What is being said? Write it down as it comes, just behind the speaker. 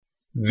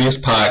This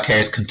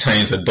podcast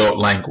contains adult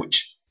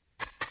language.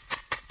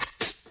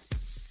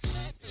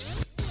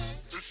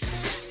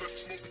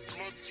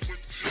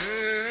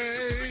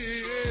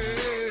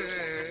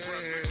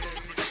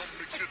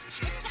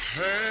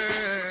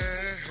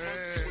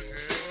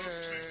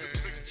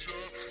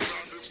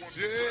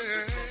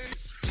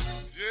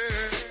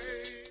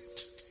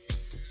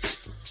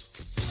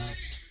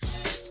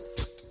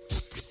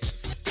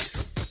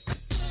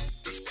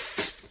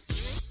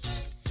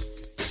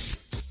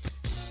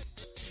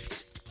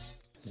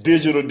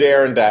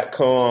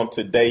 DigitalDarren.com.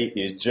 Today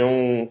is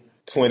June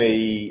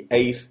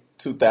 28th,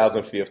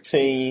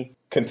 2015.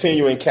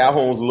 Continuing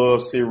Calhoun's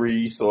Love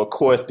series. So, of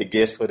course, the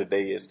guest for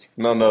today is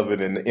none other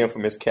than the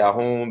infamous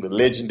Calhoun, the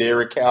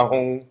legendary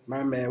Calhoun.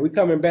 My man, we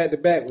coming back to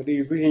back with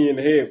these. We hitting you in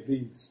the head with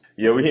these.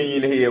 Yeah, we hitting you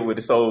in the head with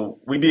it. So,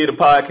 we did a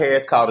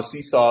podcast called The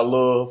Seesaw of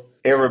Love.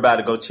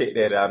 Everybody go check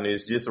that out. And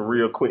it's just a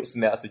real quick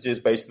synopsis.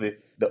 Just basically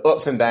the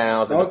ups and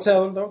downs. Don't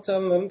tell them.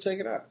 Let them check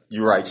it out.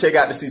 You're right. Check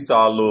out The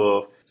Seesaw of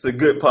Love. It's a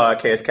good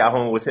podcast.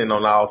 Calhoun was hitting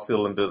on all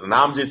cylinders, and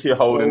I'm just here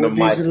holding the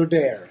mic. Digital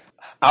Darren.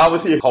 I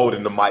was here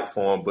holding the mic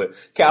for him, but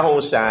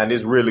Calhoun Shine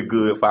is really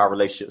good for our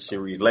relationship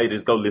series.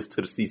 Ladies, go listen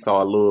to The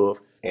Seesaw of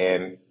Love,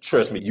 and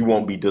trust me, you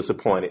won't be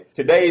disappointed.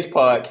 Today's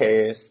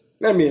podcast.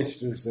 Let me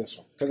introduce this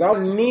one, because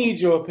I need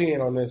your opinion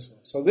on this one.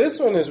 So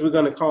this one is we're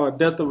going to call it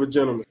Death of a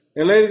Gentleman.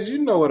 And ladies, you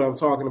know what I'm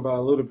talking about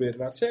a little bit,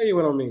 and I'll tell you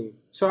what I mean.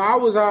 So I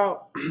was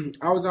out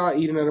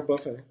eating at a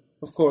buffet.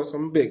 Of course,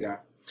 I'm a big guy.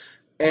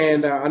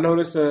 And I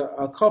noticed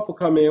a couple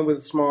come in with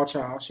a small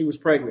child. She was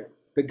pregnant.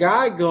 The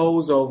guy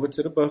goes over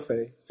to the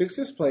buffet,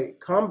 fixes his plate,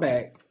 come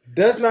back,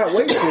 does not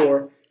wait for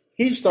her.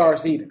 He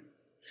starts eating.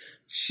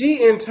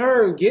 She, in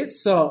turn,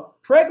 gets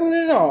up, pregnant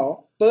and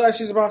all, looks like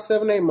she's about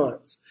 7-8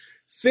 months,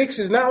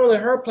 fixes not only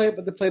her plate,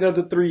 but the plate of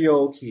the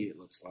 3-year-old kid,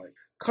 looks like.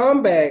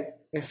 Come back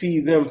and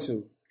feed them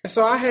too. And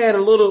so I had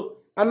a little...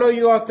 I know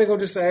you all think I'm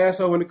just an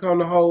asshole when it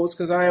comes to hoes,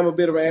 because I am a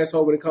bit of an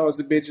asshole when it comes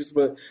to bitches,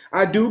 but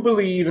I do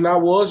believe, and I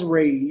was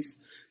raised,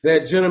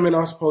 that gentlemen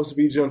are supposed to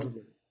be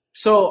gentlemen.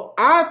 So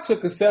I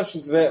took exception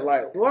to that.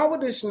 Like, why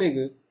would this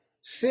nigga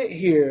sit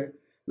here,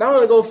 not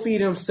only go feed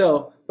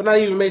himself, but not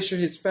even make sure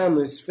his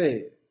family is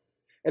fed?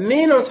 And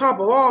then on top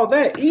of all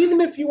that,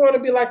 even if you want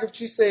to be like if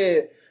she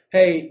said,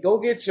 hey, go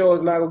get yours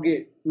and I'll go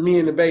get me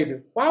and the baby,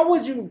 why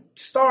would you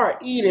start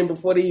eating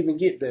before they even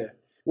get there?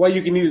 Well,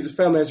 you can eat as a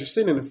family as you're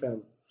sitting in the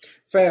family.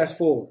 Fast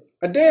forward.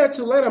 A day or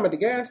two later, I'm at the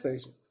gas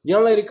station.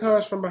 Young lady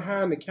comes from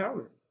behind the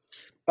counter.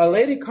 A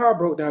lady car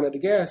broke down at the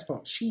gas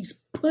pump. She's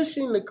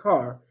pushing the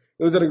car.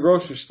 It was at a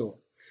grocery store.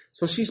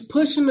 So she's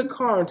pushing the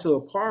car into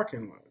a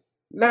parking lot.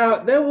 Now,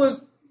 there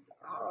was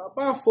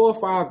about 4 or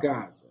 5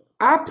 guys.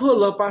 I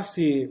pull up, I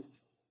see it,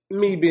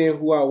 me being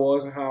who I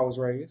was and how I was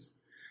raised.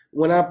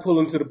 When I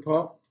pull into the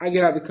pump, I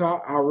get out the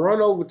car, I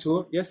run over to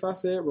her. Yes, I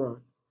said run.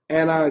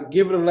 And I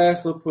give it a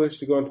last little push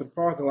to go into the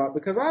parking lot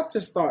because I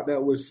just thought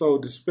that was so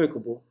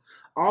despicable.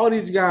 All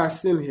these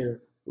guys sitting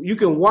here, you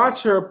can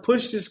watch her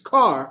push this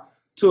car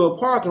to a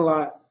parking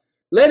lot.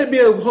 Let it be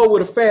a hoe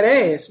with a fat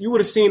ass, you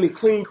would have seen it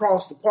clean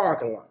across the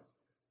parking lot.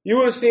 You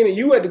would have seen it,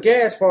 you at the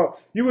gas pump,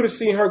 you would have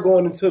seen her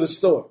going into the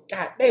store.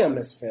 God damn,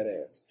 that's a fat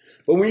ass.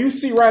 But when you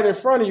see right in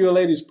front of you a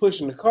lady's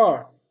pushing the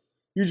car,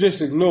 you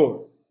just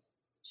ignore it.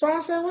 So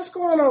I said, what's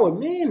going on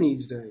with men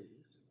these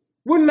days?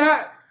 We're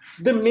not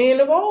the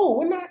men of old.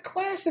 We're not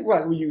classic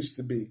like we used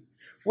to be.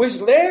 Which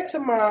led to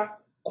my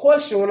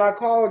question when I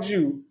called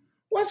you,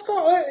 what's going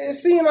on? It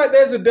seemed like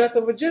there's a death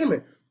of a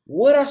gentleman.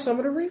 What are some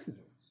of the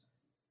reasons?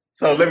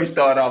 So let me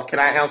start off. Can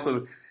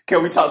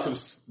we talk to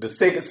the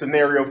second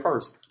scenario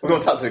first? We're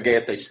going to talk to the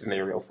gas station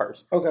scenario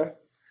first. Okay.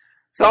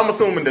 So I'm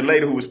assuming the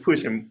lady who was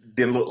pushing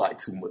didn't look like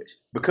too much.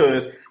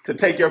 Because to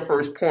take your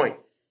first point,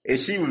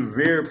 if she was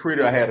very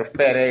pretty or had a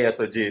fat ass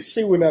or just...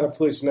 She would not have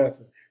pushed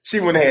nothing. She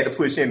wouldn't have had to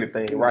push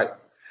anything, right?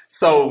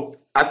 So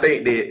I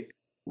think that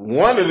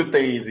one of the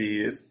things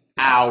is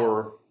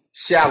our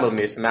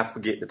shallowness, and I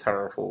forget the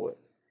term for it,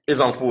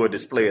 is on full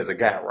display as a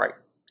guy, right?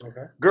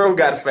 Okay. Girl who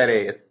got a fat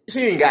ass,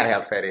 she ain't got to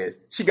have a fat ass.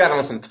 She got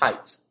on some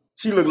tights.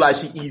 She look like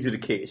she easy to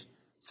catch.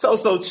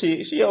 So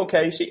chick, she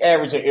okay. She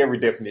average in every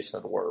definition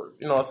of the word.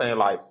 You know what I'm saying?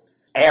 Like,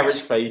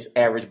 average face,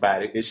 average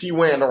body. If she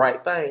wearing the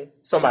right thing,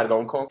 somebody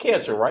gonna come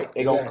catch her, right?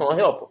 They gonna come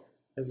help her.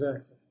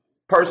 Exactly.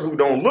 Person who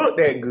don't look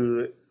that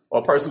good,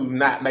 or a person who's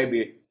not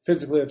maybe...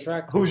 physically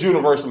attractive. Who's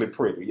universally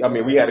pretty. I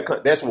mean,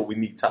 that's what we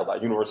need to talk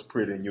about, universally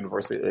pretty and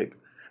universally ugly.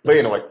 But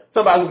anyway,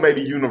 somebody who may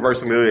be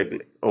universally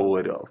ugly or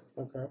whatever.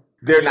 Okay.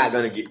 They're not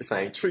going to get the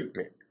same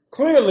treatment.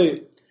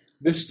 Clearly,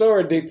 the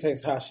story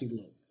dictates how she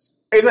looks.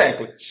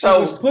 Exactly. She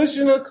was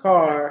pushing a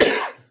car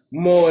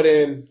more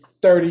than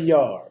 30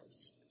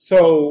 yards.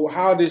 So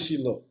how did she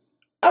look?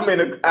 I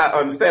mean, I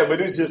understand,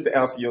 but it's just to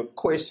answer your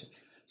question.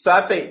 So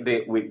I think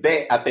that with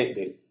that,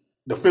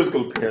 the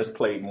physical appearance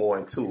played more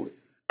into it.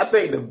 I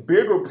think the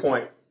bigger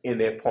point in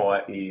that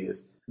part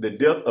is the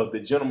death of the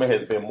gentleman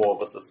has been more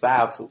of a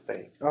societal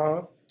thing.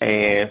 Uh-huh.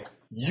 And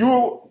you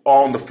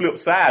are on the flip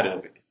side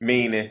of it,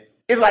 meaning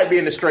it's like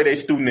being a straight A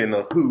student in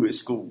a hood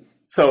school.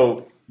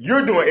 So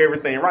you're doing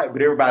everything right,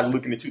 but everybody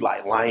looking at you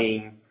like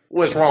lame.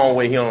 what's wrong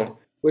with him.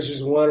 Which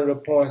is one of the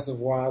points of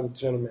why the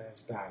gentleman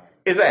has died.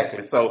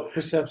 Exactly. So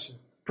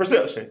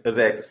Perception,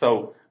 exactly.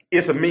 So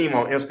it's a meme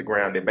on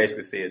Instagram that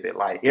basically says that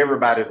like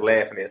everybody's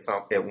laughing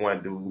at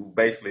one dude who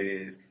basically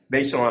is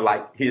they showing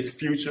like his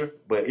future,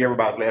 but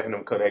everybody's laughing at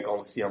him because they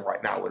gonna see him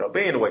right now with her.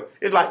 But anyway,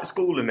 it's like the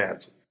school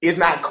analogy. It's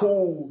not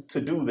cool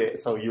to do that,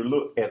 so you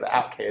look as an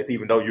outcast,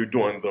 even though you're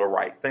doing the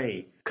right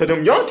thing. Cause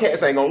them young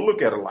cats ain't gonna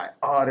look at her like,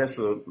 oh, that's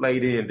a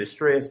lady in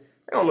distress.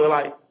 They gonna look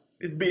like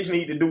this bitch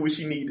need to do what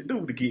she need to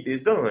do to get this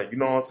done. You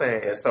know what I'm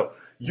saying? And so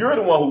you're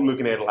the one who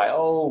looking at it like,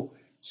 oh,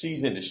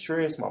 she's in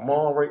distress. My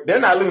mom,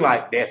 they're not looking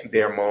like that's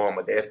their mom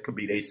or that could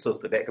be their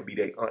sister, that could be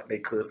their aunt, their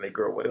cousin, their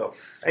girl, whatever.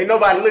 Ain't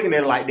nobody looking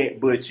at it like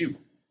that but you.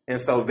 And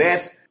so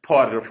that's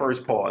part of the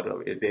first part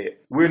of it is that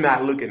we're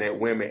not looking at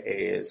women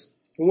as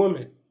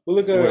women. We're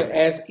looking at it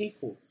as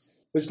equals,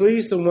 which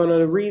leads to one of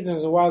the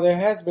reasons why there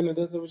has been a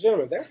death of a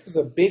gentleman. There is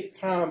a big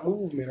time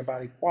movement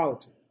about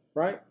equality,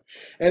 right?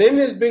 And in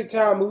this big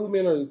time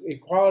movement of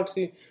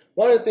equality,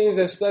 one of the things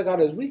that stuck out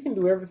is we can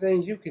do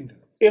everything you can do,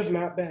 if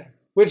not better.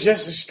 We're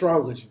just as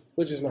strong as you,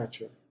 which is not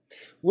true.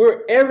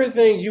 We're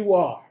everything you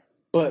are,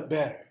 but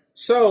better.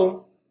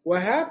 So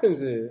what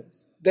happens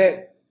is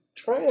that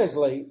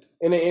translate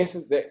in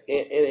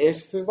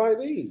instances like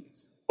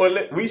these.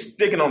 Well, we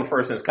sticking on the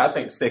first instance because I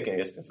think the second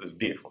instance is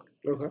different.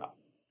 Okay.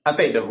 I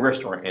think the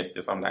restaurant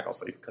instance, I'm not going to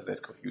say because that's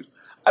confusing.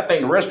 I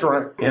think the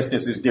restaurant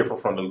instance is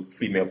different from the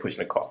female pushing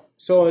the car.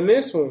 So in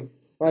this one,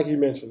 like you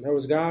mentioned, there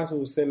was guys who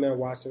were sitting there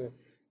watching it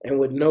and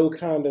with no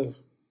kind of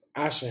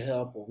I should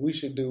help or we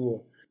should do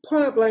or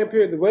point blank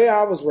period. The way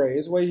I was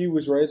raised, the way you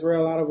was raised, the way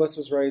a lot of us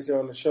was raised here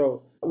on the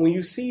show, when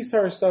you see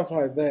certain stuff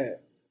like that,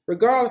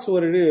 regardless of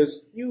what it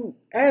is, you,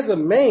 as a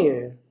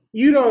man,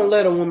 you don't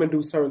let a woman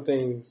do certain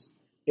things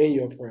in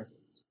your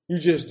presence. You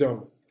just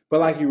don't.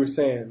 But like you were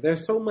saying,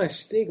 there's so much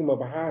stigma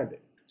behind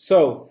it.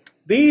 So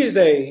these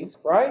days,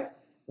 right,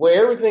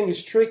 where everything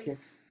is tricky,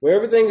 where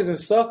everything is a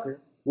sucker,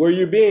 where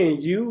you're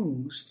being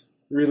used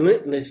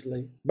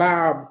relentlessly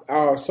by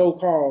our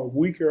so-called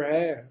weaker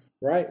half,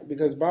 right?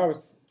 Because the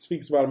Bible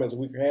speaks about him as a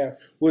weaker half.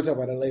 We'll talk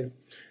about that later.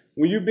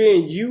 When you're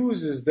being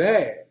used as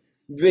that,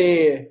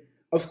 then,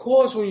 of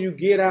course, when you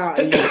get out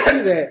and you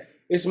see that,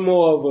 it's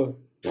more of a,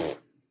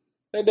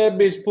 let that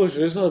bitch push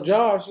her. It's her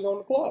job. She's on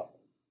the clock.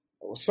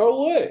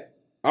 So what?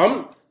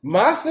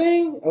 My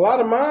thing, a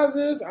lot of mine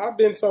is, I've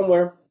been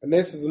somewhere, and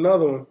this is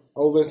another one,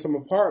 over in some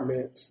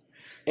apartments,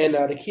 and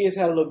the kids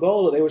had a little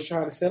goal that they was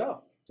trying to set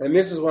up. And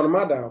this is one of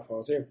my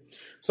downfalls here.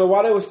 So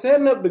while they were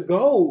setting up the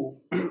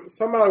goal,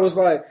 somebody was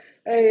like,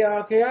 hey,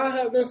 can y'all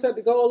help them set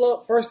the goal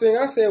up? First thing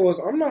I said was,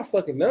 I'm not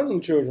fucking none of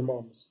them children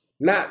mamas.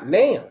 Not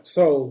now.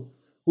 So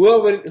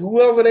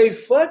whoever they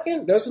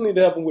fucking, that's who need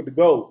to help them with the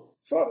goal.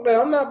 Fuck that.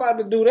 I'm not about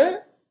to do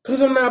that.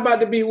 Because I'm not about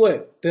to be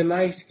what? The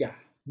nice guy.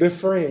 The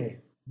friend.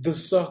 The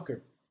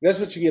sucker. That's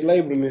what you get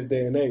labeled in this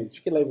day and age.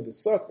 You get labeled the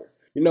sucker.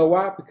 You know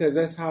why? Because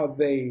that's how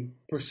they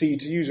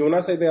proceed to use you. When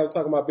I say that, I'm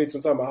talking about bitches,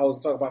 I'm talking about hoes,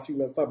 I'm talking about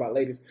females, I'm talking about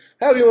ladies.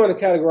 However you want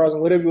to categorize them,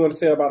 whatever you want to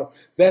say about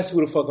them, that's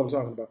who the fuck I'm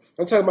talking about.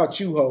 I'm talking about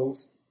you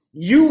hoes.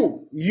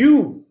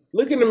 You.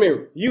 Look in the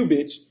mirror. You,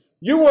 bitch.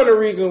 You're one of the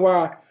reasons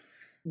why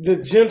the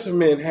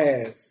gentleman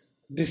has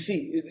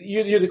deceit.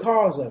 You're the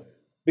cause of it.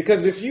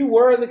 Because if you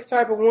were the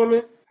type of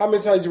woman, how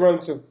many times you run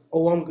into,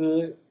 oh, I'm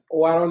good.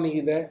 Oh, I don't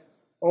need that.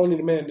 I don't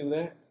need a man to do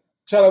that.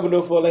 Try to open the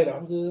door for a lady.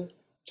 I'm good.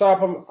 Try to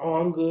put me, oh,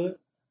 I'm good.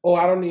 Oh,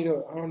 I don't need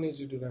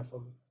you to do that for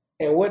me.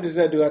 And what does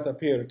that do after a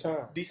period of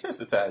time?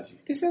 Desensitize you.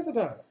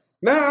 Desensitize.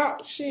 Nah,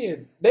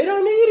 shit. They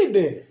don't need it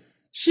then.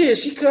 Shit,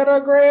 she cut her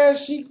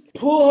grass, she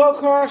pulled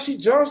her car, she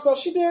jumped stuff,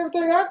 she did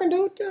everything I can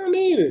do. They don't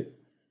need it.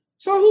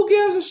 So who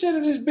gives a shit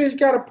if this bitch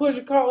got to push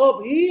a car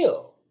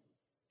uphill?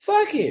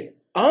 Fuck it.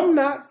 I'm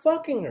not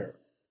fucking her.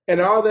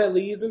 And all that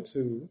leads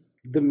into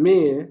the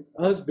men,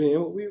 us being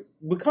what we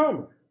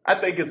becoming. I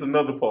think it's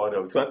another part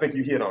of it, too. I think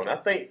you hit on it. I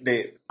think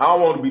that I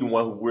don't want to be the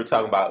one who we're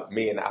talking about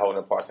men not holding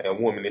their part,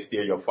 saying woman, it's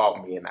still your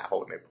fault, men not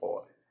holding their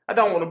part. I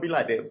don't want to be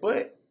like that,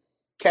 but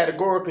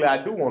categorically,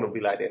 I do want to be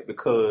like that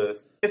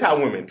because it's how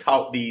women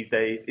talk these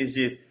days.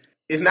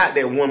 It's not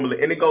that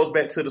womanly, and it goes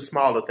back to the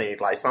smaller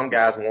things. Like some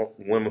guys want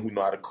women who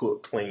know how to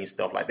cook, clean,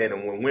 stuff like that,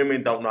 and when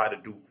women don't know how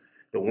to do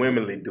the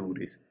womanly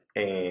duties,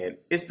 and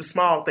it's the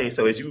small things.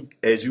 So as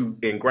you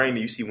ingrain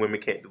it, you see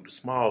women can't do the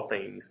small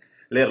things,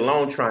 let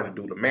alone trying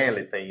to do the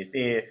manly things,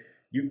 then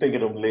you think of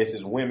them less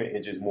as women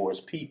and just more as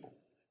people.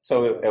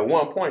 So at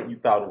one point, you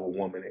thought of a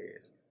woman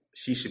as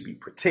she should be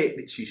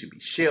protected, she should be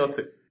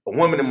sheltered. A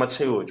woman and my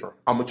children,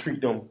 I'm going to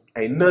treat them,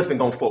 ain't nothing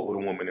going to fuck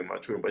with a woman and my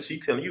children. But she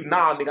telling you,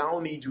 nah, nigga, I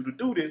don't need you to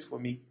do this for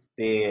me.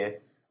 Then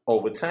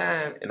over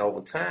time,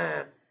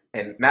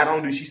 and not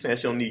only is she saying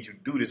she don't need you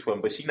to do this for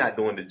me, but she not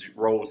doing the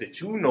roles that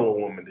you know a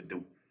woman to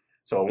do.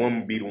 So a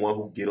woman be the one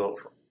who get up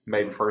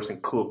maybe first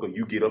and cook, or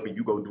you get up and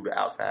you go do the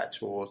outside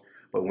chores.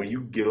 But when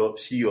you get up,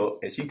 she up,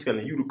 and she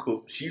telling you to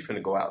cook, she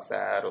finna go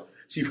outside, or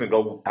she finna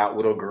go out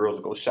with her girls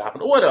or go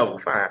shopping, or whatever,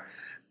 fine.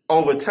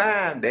 Over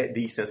time, that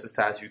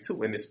desensitizes you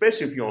too, and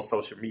especially if you're on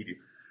social media.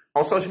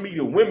 On social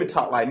media, women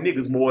talk like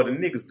niggas more than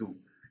niggas do.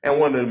 And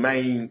one of the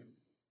main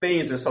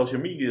things in social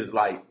media is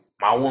like,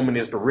 my woman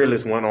is the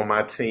realest one on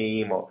my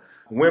team, or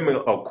women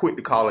are quick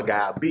to call a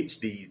guy a bitch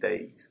these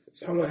days.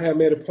 Someone had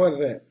made a point of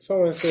that.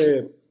 Someone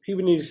said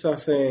people need to start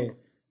saying,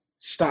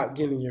 stop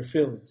getting in your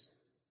feelings.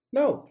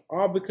 No,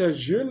 all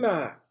because you're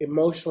not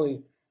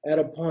emotionally at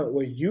a point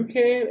where you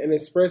can and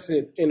express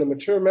it in a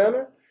mature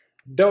manner.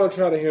 Don't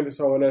try to hinder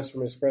someone else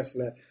from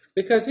expressing that.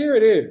 Because here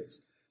it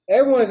is.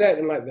 Everyone's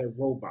acting like they're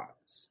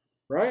robots,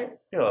 right?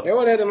 Yeah.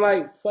 Everyone acting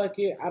like, fuck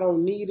it, I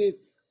don't need it.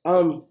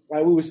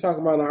 Like we was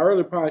talking about in our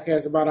earlier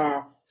podcast about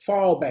our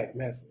fallback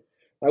method.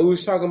 Like we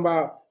was talking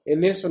about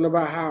in this one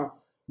about how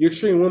you're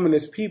treating women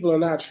as people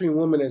and not treating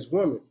women as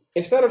women.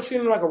 Instead of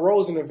treating her like a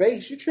rose in a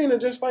vase, you're treating her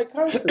just like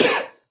concrete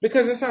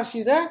because that's how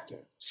she's acting.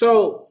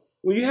 So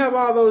when you have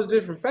all those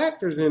different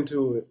factors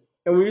into it,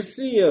 and when you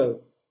see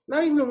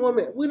not even a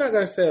woman, we're not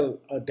going to say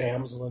a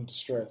damsel in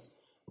distress,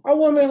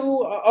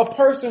 a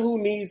person who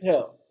needs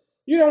help,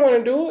 you don't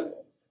want to do it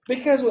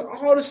because with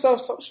all this stuff,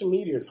 social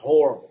media is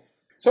horrible.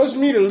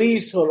 Social media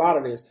leads to a lot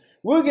of this.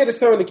 We'll get to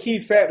some of the key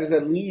factors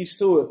that leads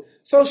to it.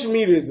 Social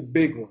media is a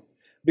big one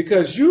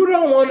because you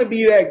don't want to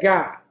be that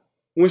guy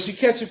when she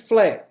catches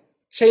flat,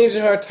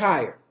 changing her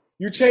tire.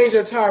 You change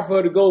her tire for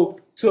her to go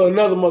to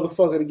another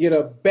motherfucker to get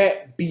her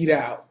back beat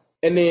out.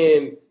 And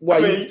then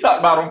you talk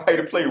about on Pay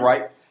to Play,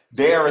 right?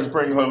 Darren's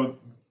bringing her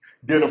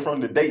dinner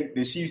from the date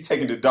that she's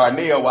taking to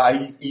Darnell while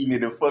he's eating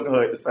it and fucking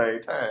her at the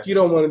same time. You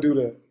don't want to do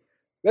that.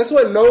 That's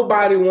what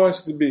nobody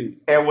wants to be.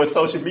 And what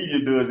social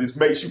media does is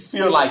makes you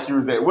feel like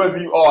you're there, whether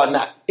you are or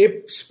not.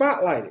 It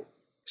spotlighted.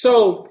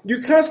 So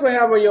you constantly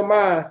have on your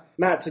mind,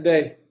 not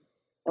today.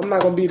 I'm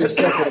not going to be the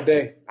sucker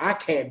today. I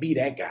can't be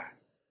that guy.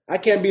 I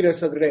can't be that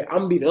sucker today. I'm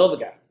going to be the other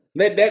guy.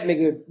 Let that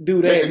nigga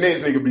do that. Let the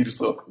next nigga be the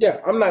sucker. Yeah,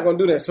 I'm not going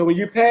to do that. So when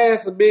you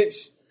pass a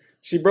bitch,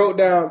 she broke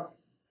down,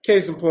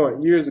 case in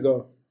point, years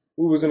ago,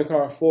 we was in the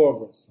car, 4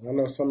 of us. I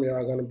know some of y'all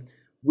are going to,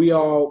 we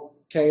all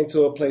came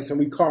to a place and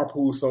we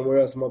carpooled somewhere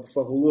else,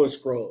 motherfucker. We were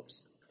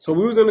scrubs. So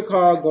we was in the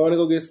car going to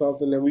go get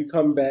something, and we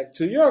come back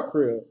to your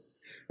crib.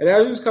 And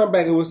as we was coming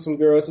back, it was some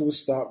girls who was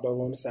stopped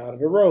over on the side of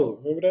the road.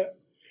 Remember that?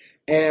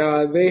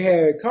 And they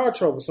had car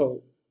trouble.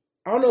 So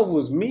I don't know if it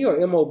was me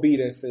or MOB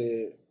that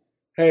said,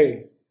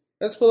 hey,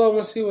 let's pull over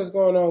and see what's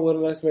going on with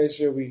them. Let's make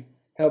sure we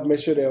help make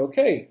sure they're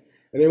okay.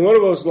 And then one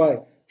of us was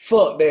like,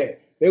 fuck that.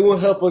 They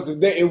wouldn't help us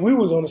if we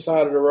was on the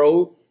side of the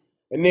road.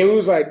 And then we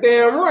was like,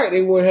 damn right,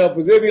 they wouldn't help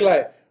us. They'd be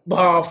like,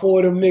 bah, 4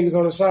 of them niggas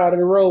on the side of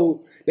the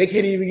road. They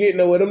can't even get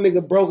nowhere. Them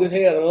niggas broke his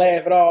head and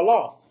laugh it all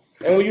off.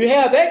 And when you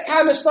have that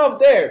kind of stuff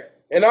there,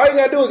 and all you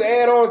gotta do is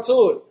add on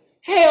to it,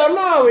 hell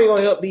no, we ain't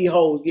gonna help these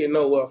hoes get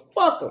nowhere.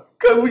 Fuck them.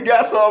 Because we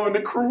got some in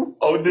the crew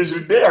on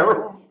Digital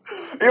Dare.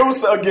 It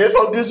was a guest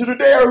on Digital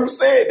Dare who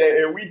said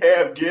that, and we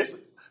have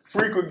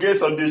frequent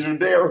guests on Digital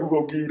Dare who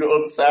gonna give you the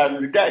other side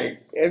of the game.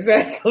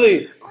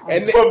 Exactly.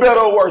 And for better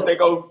or worse, they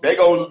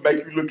gonna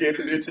make you look at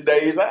it in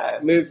today's eyes.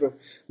 Listen,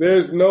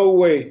 there's no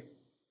way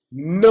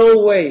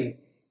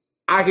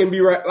I can be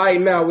right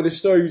now with the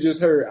story you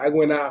just heard. I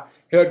went out,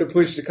 helped to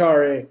push the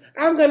car in.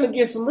 I'm going to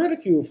get some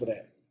ridicule for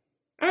that.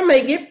 I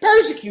may get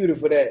persecuted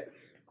for that.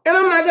 And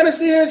I'm not going to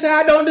sit here and say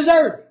I don't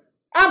deserve it.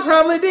 I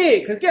probably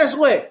did, because guess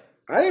what?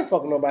 I didn't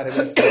fuck nobody in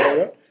that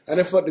scenario. I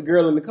didn't fuck the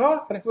girl in the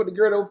car. I didn't fuck the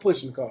girl that was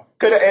pushing the car.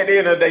 Because at the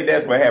end of the day,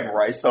 that's what happened,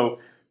 right? So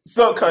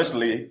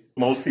subconsciously,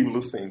 most people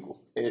are single,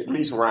 at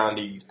least around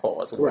these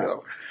parts. Right.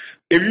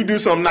 If you do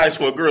something nice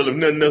for a girl, if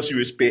nothing else, you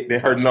expect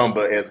that her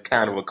number as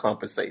kind of a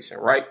compensation,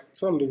 right?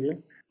 Some degree.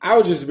 I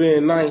was just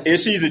being nice. If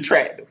she's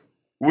attractive.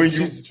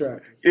 She's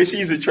attractive. If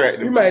she's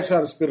attractive. You might try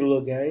to spit a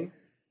little game.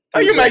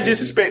 Or you might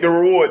just expect the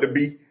reward to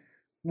be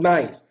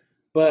nice.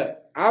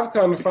 But I've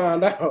come to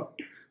find out,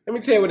 let me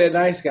tell you what that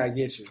nice guy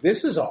gets you.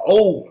 This is an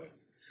old one.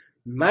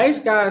 Nice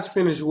guys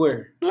finish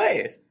where?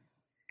 Last.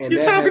 And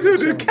you're talking to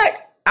the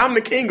cat. I'm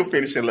the king of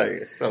finishing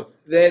last. So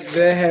that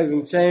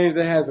hasn't changed.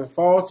 That hasn't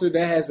faltered.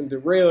 That hasn't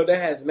derailed.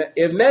 That hasn't.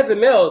 If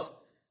nothing else,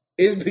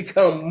 it's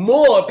become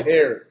more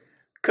apparent.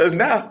 Because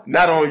now,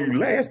 not only you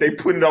last, they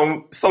put it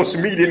on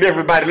social media and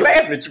everybody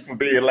laughing at you for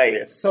being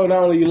last. So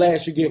not only you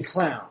last, you're getting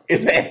clowned.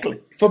 Exactly.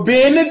 For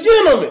being a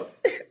gentleman.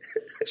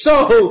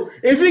 So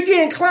if you're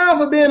getting clowned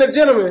for being a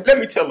gentleman. Let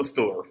me tell a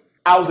story.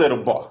 I was at a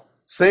bar.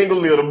 Single,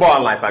 live the bar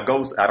life. I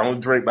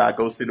don't drink, but I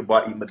go sit at the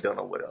bar, eat my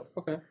dinner or whatever.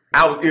 Okay.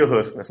 I was ear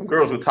hustling. Some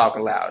girls were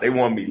talking loud. They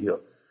wanted me to hear.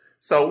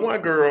 So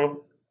one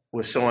girl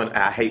was showing,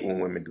 I hate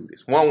when women do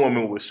this. One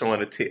woman was showing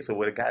a text of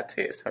what a guy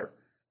texted her.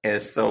 And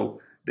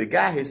so the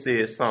guy had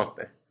said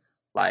something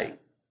like,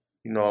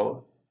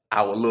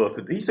 I would love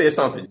to, he said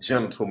something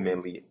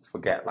gentlemanly,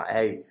 forgot, like,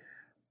 hey,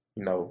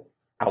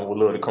 I would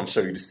love to come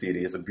show you the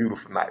city. It's a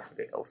beautiful night for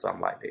that, or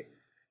something like that.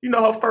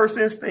 Her first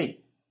instinct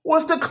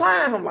was to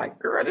climb. I'm like,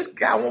 girl, this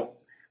guy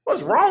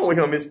what's wrong with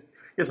him?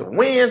 It's a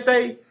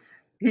Wednesday.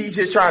 He's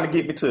just trying to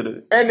get me to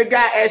the... And the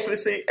guy actually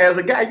said, as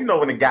a guy,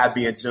 when a guy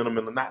being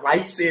gentleman or not,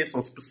 like he said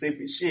some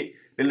specific shit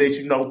that lets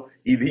you know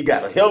either he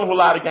got a hell of a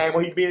lot of game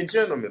or he being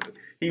gentleman.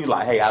 He was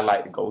like, hey, I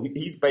like to go.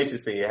 He's basically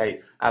saying,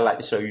 hey, I like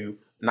to show you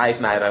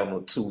nice night out on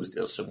a Tuesday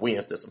or some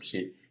Wednesday or some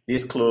shit.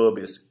 This club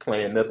is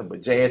playing nothing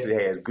but jazz.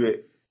 It has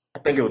good I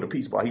think it was the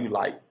Pizza Boy. He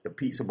liked the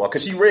Pizza Boy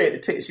because she read the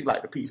text. She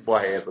liked the Pizza Boy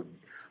has a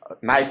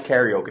nice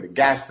karaoke. The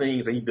guy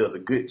sings and he does a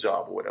good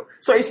job or whatever.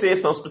 So he said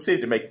something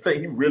specific to make you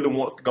think he really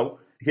wants to go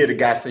hear the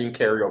guy sing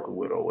karaoke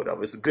with her or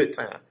whatever. It's a good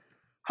time.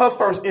 Her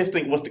first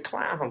instinct was to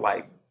clown him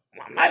like,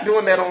 I'm not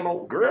doing that on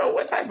no girl.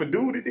 What type of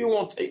dude didn't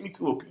want to take me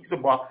to a pizza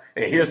bar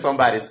and hear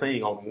somebody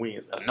sing on the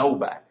Wednesday?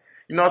 Nobody.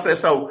 You know what I'm saying?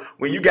 So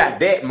when you got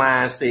that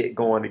mindset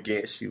going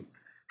against you,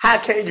 how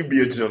can you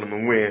be a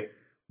gentleman when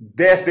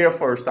that's their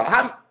first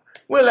thought?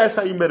 When the last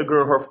time you met a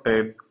girl,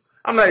 and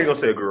I'm not even going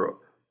to say a girl.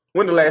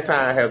 When the last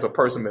time has a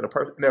person met a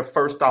person, their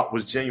first thought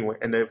was genuine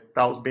and their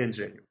thoughts been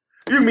genuine?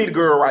 You meet a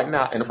girl right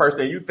now and the first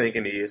thing you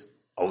thinking is,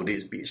 oh,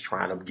 this bitch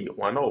trying to get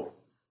one over.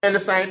 And the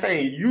same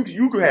thing,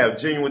 you could have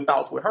genuine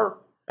thoughts with her.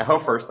 And her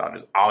first thought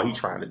is, all he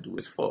trying to do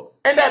is fuck.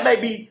 And that may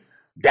be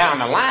down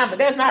the line, but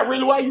that's not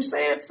really why you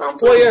saying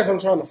something. Well, yes, I'm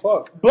trying to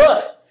fuck.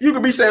 But you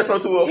could be saying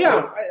something to her.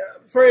 Yeah,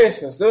 for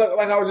instance,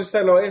 like I was just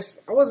saying,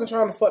 I wasn't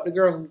trying to fuck the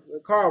girl who the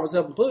car was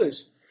helping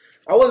push.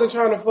 I wasn't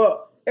trying to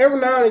fuck. Every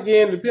now and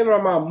again, depending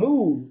on my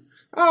mood,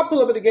 I'll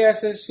pull up at the gas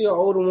station, see an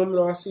older woman,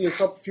 or I see a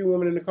few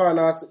women in the car, and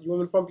I'll say, you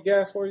want me to pump your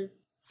gas for you?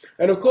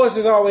 And of course,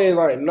 it's always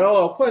like, no,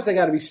 of course they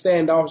got to be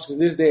standoffish because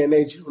this day and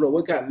age, you don't know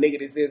what kind of nigga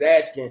this is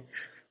asking,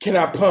 can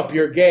I pump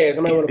your gas?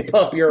 I might want to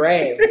pump your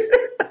ass.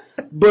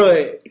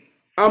 But,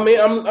 I mean,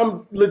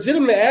 I'm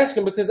legitimately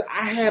asking because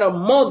I had a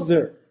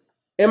mother.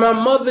 And my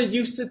mother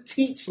used to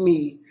teach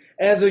me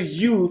as a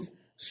youth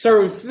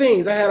certain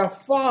things. I had a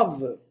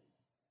father.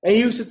 And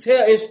he used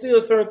to instill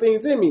certain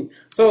things in me.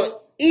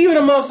 So, even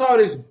amongst all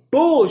this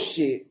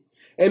bullshit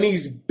and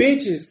these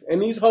bitches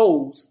and these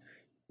hoes,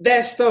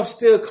 that stuff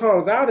still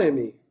comes out in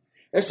me.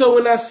 And so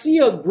when I see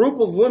a group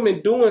of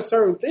women doing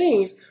certain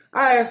things,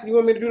 I ask, you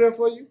want me to do that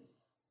for you?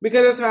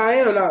 Because that's how I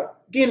am. Now,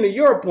 getting to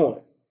your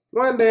point.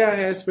 One day I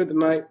had spent the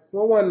night,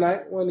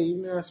 one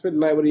evening, I spent the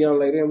night with a young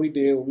lady, and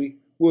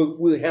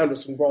we'll handle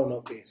some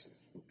grown-up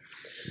business.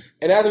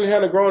 And after we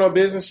handled grown-up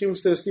business, she was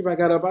still asleep. I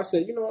got up. I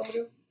said, you know what I'm going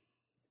to do?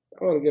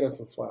 I want to get her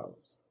some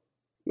flowers.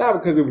 Not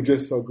because it was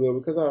just so good,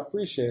 because I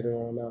appreciate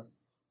her and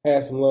I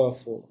had some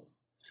love for her.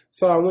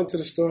 So I went to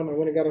the store and I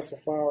went and got her some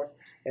flowers.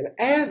 And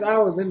as I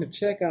was in the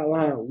checkout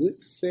line with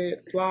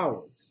said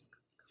flowers,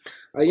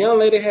 a young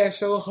lady had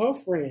showed her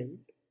friend,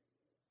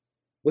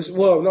 she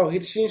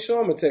didn't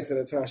show him a text at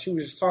the time. She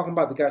was just talking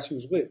about the guy she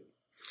was with.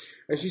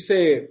 And she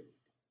said,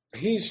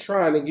 he's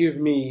trying to give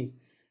me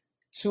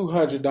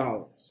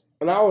 $200.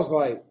 And I was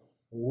like,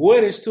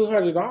 what is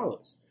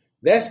 $200?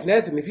 That's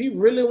nothing. If he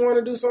really want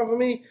to do something for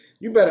me,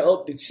 you better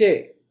up the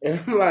check.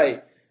 And I'm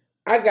like,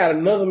 I got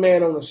another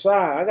man on the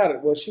side.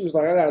 She was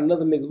like, I got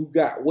another nigga who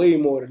got way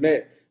more than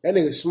that. That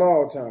nigga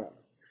small time.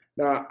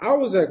 Now, I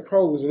was at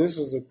Kroger's, and this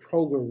was a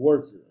Kroger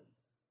worker.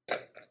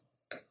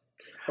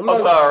 I'm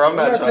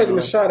not taking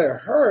a shot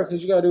at her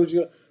because you got to do what you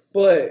got.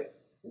 But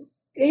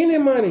any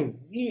money,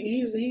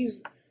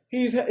 he's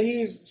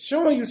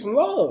showing you some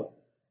love.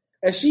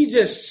 And she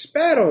just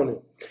spat on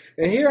it.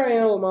 And here I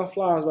am with my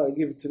flowers about to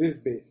give it to this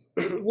bitch.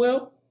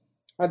 Well,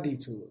 I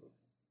detoured.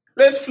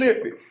 Let's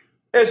flip it.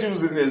 Let's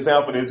use an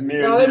example that's me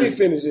and now, let me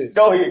finish this.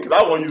 Go ahead, because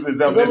I want to use an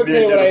example that's me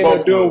and you. I'm going to tell you what I ended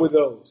up doing with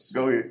those.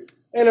 Go ahead.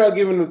 I ended up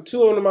giving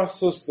two of them to my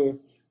sister.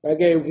 I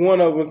gave one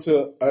of them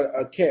to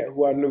a cat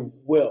who I knew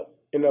well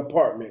in the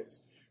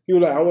apartments. He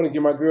was like, I want to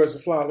give my girl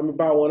some flowers. Let me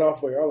buy one off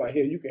for you. I was like,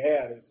 here, you can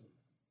have this.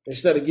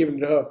 Instead of giving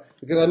it to her.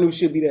 Because I knew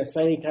she'd be that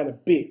same kind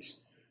of bitch.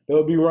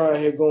 They'll be around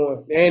here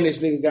going, and this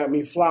nigga got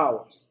me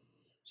flowers.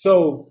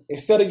 So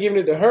instead of giving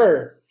it to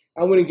her,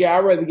 I'd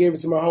rather give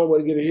it to my homeboy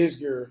to get it his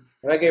girl.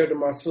 And I gave it to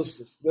my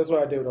sisters. That's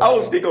what I did with I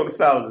would stick on the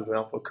flowers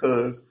example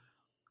because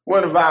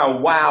one of our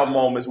wild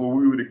moments when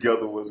we were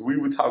together was we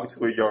were talking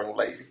to a young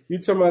lady. You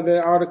talking about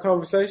that art of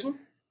conversation?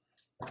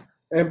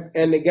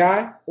 And the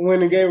guy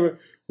went and gave her,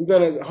 we're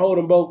going to hold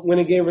them both, when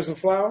he gave her some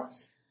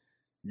flowers?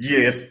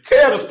 Yes.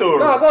 Tell the story.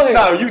 No, go ahead.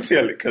 No, you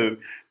tell it because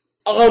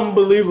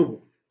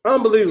Unbelievable.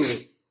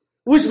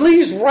 Which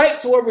leads right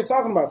to what we're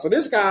talking about. So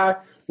this guy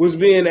was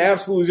being an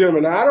absolute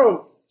gentleman. Now, I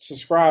don't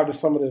subscribe to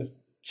some of the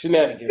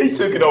shenanigans. He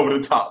took it over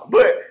the top.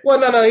 But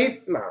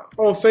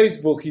on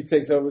Facebook, he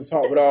takes over the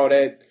top with all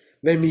that.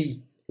 Let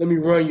me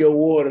run your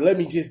water. Let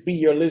me just be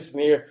your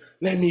listener here.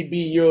 Let me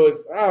be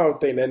yours. I don't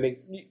think that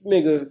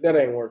nigga, that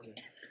ain't working.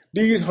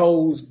 These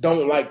hoes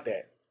don't like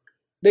that.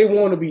 They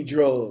want to be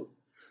drugged.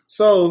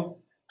 So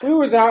we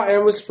was out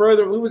and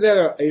we was at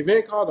an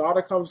event called The Art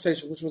of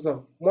Conversation, which was a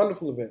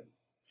wonderful event.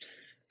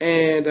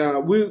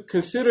 And we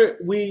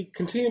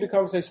continued the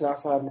conversation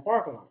outside in the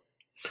parking lot.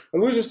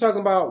 And we were just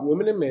talking about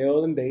women and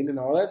male and dating and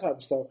all that type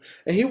of stuff.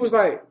 And he was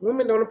like,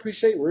 women don't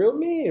appreciate real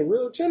men,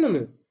 real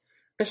gentlemen.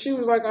 And she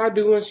was like, I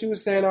do. And she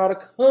was saying all the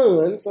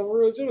cons of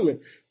real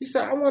gentlemen. He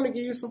said, I want to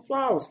give you some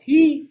flowers.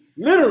 He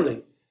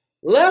literally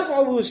left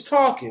while we was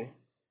talking.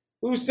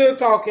 We was still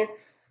talking.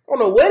 I don't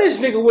know where this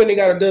nigga went and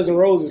got a dozen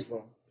roses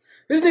from.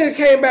 This nigga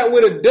came back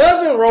with a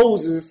dozen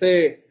roses and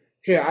said,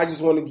 here, I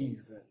just want to give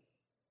you that.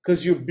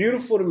 Because you're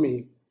beautiful to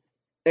me.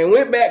 And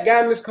went back,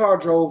 got in his car,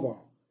 drove off.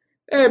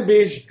 That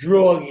bitch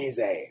drug his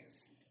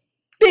ass.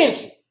 Didn't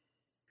she?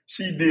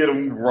 she did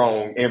them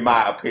wrong, in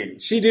my opinion.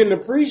 She didn't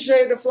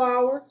appreciate the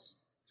flowers.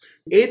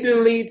 It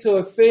didn't lead to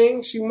a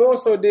thing. She more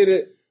so did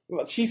it.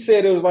 She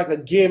said it was like a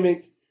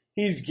gimmick.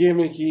 He's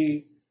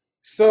gimmicky.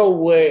 So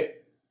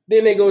what?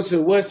 Then they go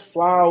to what's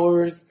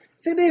flowers.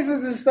 See, this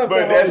is the stuff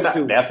But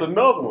do. that's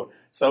another one.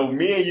 So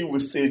me and you were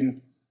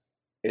sitting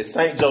at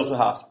St. Joseph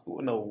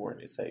Hospital. No, we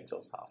weren't at St.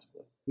 Joseph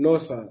Hospital.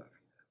 Northside.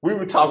 We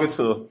were talking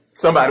to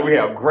somebody we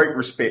have great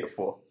respect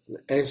for.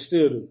 And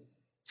still do.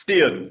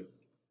 Still do.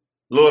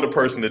 Love the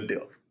person to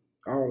death.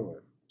 All the way.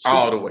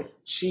 All the way.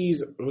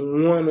 She's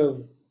one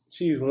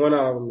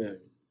out of a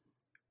million.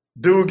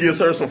 Dude gives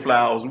her some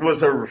flowers.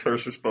 What's her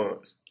first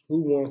response?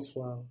 Who wants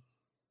flowers?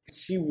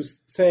 She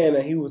was saying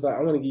that he was like,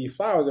 I'm going to give you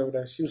flowers every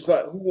day. She was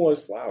like, who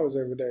wants flowers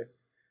every day?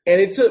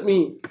 And it took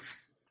me,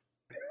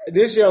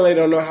 this young lady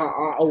don't know how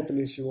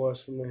eye-opening she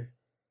was for me.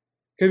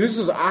 Because this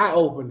was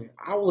eye-opening.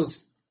 I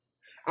was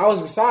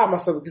beside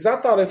myself because I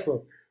thought if a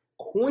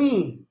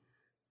queen,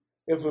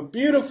 if a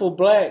beautiful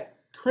black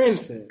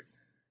princess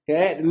can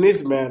act in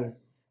this manner,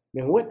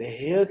 then what the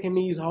hell can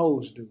these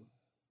hoes do?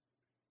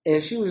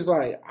 And she was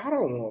like, I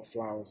don't want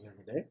flowers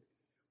every day.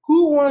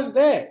 Who wants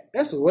that?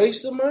 That's a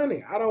waste of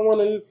money. I don't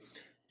want to.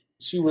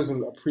 She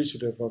wasn't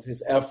appreciative of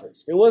his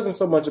efforts. It wasn't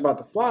so much about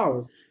the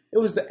flowers. It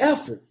was the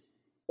efforts.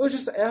 It was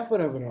just the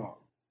effort of it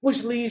all.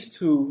 Which leads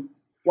to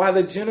why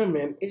the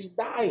gentleman is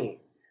dying.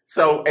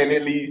 So, and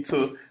it leads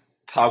to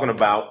talking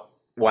about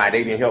why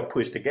they didn't help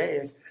push the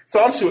gas.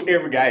 So I'm sure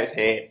every guy has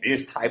had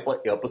this type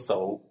of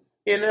episode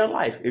in their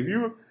life. If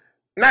you're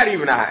not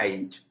even our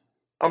age,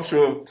 I'm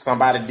sure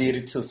somebody did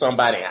it to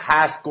somebody in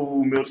high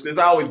school, middle school. There's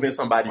always been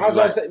somebody. I was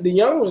going to say, the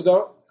young ones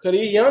don't. Because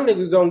these young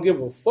niggas don't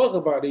give a fuck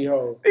about these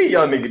hoes. These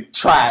young niggas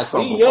try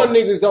something. These young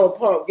niggas don't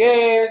pump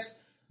gas,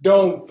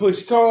 don't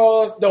push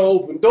cars, don't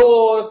open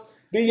doors.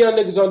 These young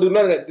niggas don't do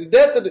none of that. The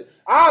death of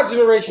our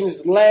generation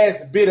is the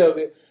last bit of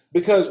it.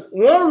 Because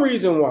one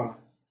reason why,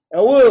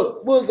 and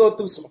we'll go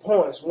through some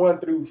points, 1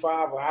 through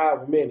 5 or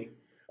however many,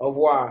 of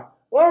why.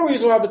 One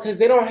reason why, because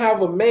they don't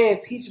have a man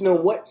teaching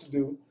them what to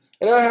do.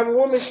 And they don't have a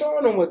woman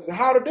showing them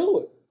how to do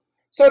it.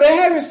 So they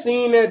haven't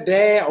seen their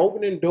dad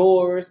opening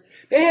doors.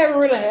 They haven't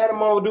really had a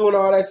mama doing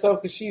all that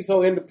stuff because she's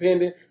so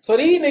independent. So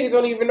these niggas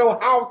don't even know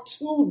how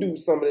to do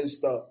some of this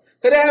stuff.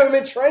 Because they haven't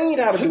been trained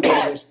how to do some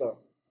of this stuff.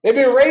 They've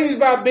been raised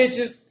by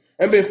bitches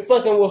and been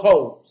fucking with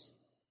hoes.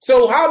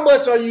 So how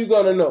much are you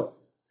going to know?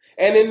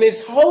 And in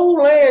this whole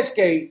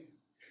landscape,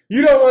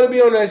 you don't want to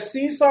be on that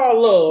seesaw of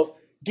love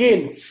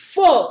getting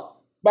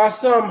fucked by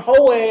some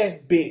hoe-ass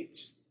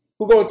bitch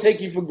who going to take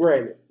you for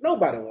granted.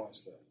 Nobody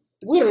wants that.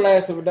 We're the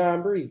last of a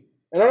dying breed.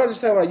 And I'm not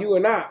just talking about you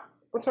and I.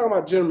 I'm talking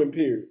about gentlemen,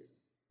 period.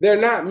 There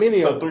are not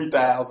many of them. So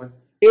 3,000.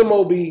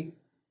 MOB,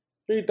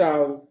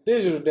 3,000,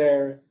 Digital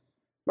Darren,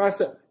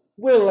 myself.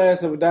 We're the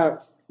last of a dying.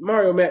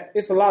 Mario Matt,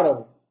 it's a lot of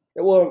them.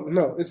 Well,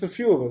 no, it's a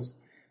few of us.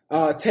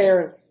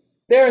 Terrence,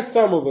 there are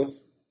some of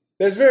us.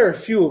 There's very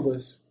few of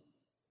us.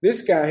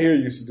 This guy here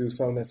used to do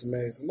something that's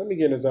amazing. Let me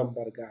get an example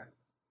about a guy.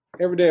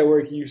 Every day at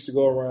work, he used to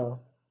go around.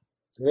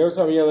 And every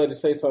time a young lady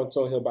say something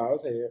to him, he'll bow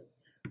his head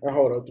and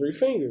hold up 3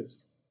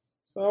 fingers.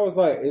 So I was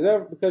like, is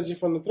that because you're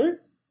from the 3?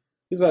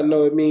 He's like,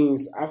 no, it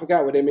means, I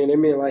forgot what they mean. They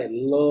mean like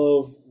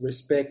love,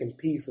 respect, and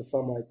peace or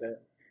something like that.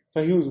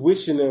 So he was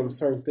wishing them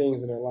certain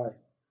things in their life.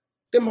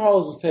 Them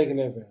hoes was taking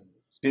advantage.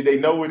 Did they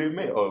know what it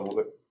meant or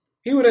what?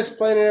 He would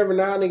explain it every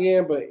now and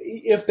again, but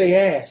if they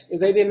asked, if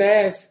they didn't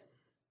ask,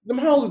 them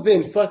hoes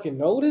didn't fucking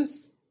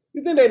notice.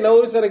 You think they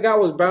noticed that a guy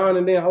was bowing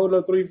and then holding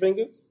up 3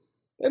 fingers?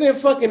 They didn't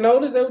fucking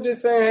notice. They were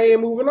just saying, hey,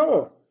 moving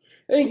on.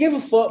 They didn't give a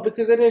fuck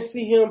because they didn't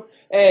see him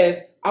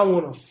as, I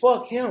want to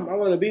fuck him. I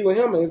want to be with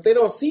him. And if they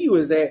don't see you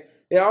as that,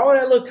 then all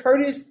that little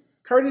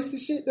courtesy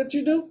shit that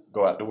you do,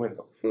 go out the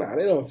window. Nah,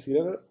 they don't see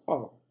that at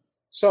all.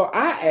 So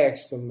I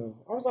asked him, though.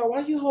 I was like, why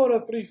you hold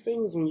up 3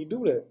 fingers when you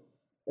do that?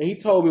 And he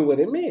told me what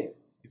it meant.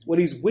 It's what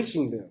he's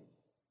wishing them.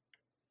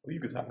 Well,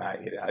 you can talk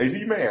about it. Is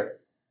he married?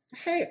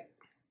 Hey,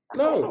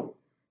 no.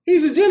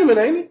 He's a gentleman,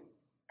 ain't he?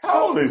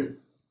 How old is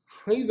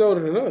he? He's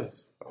older than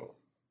us. Oh.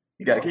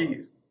 He got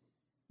kids?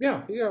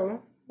 Yeah, he got one.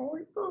 Oh,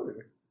 he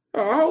good.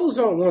 I always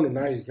don't want a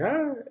nice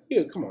guy.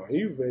 Yeah, come on,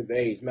 you've read the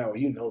age now,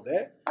 you know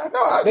that. I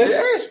know.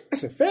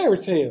 That's a fairy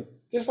tale.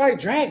 Just like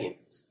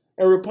dragons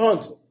and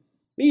Rapunzel.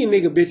 These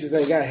nigga bitches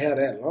ain't got hair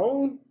that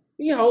long.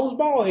 These hoes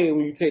bald head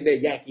when you take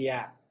that yaki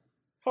out.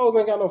 Hoes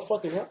ain't got no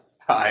fucking hair.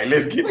 All right,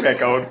 let's get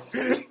back on.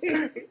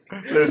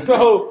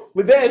 So,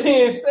 with that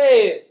being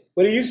said,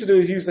 what he used to do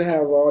is he used to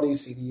have all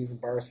these CDs and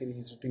burn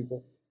CDs for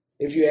people.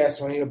 If you asked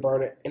for him, he'll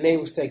burn it. And they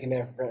was taking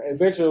that for granted.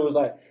 Eventually, it was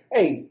like,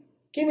 hey,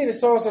 give me the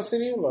so-and-so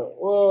CD. I'm like,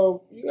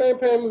 well, you ain't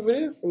paying me for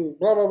this, and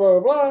blah, blah, blah,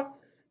 blah.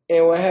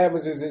 And what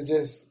happens is it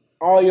just,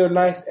 all your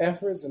nice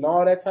efforts and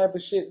all that type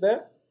of shit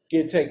there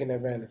get taken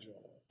advantage of.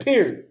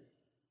 Period.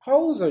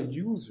 Hoes are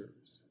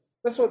users.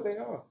 That's what they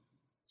are.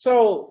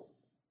 So,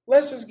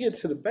 let's just get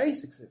to the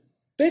basics here.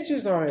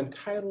 Bitches are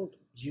entitled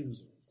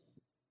users.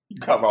 You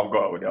come on,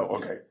 go with that.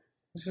 Okay.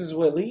 This is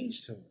what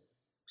leads to it.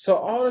 So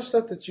all the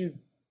stuff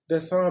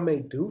that someone may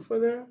do for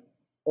them,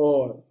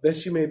 or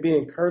that you may be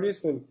in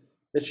courteous and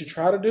that you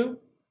try to do,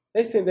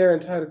 they think they're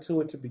entitled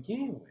to it to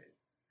begin with.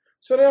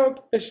 So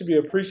they should be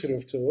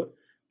appreciative to it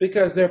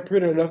because they're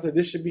pretty enough that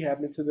this should be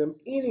happening to them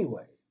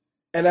anyway.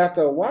 And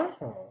after a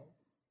while,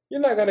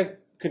 you're not going to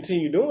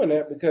continue doing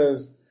that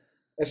because,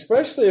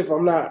 especially if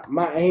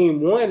my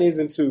aim one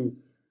isn't to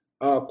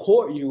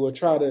court you or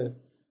try to,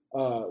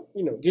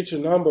 get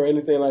your number or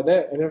anything like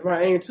that. And if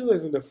my aim two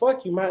isn't to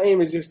fuck you, my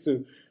aim is just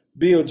to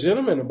be a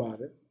gentleman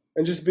about it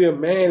and just be a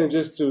man and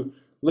just to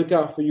look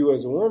out for you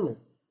as a woman.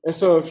 And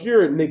so if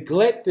you're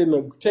neglecting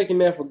or taking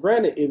that for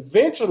granted,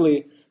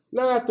 eventually,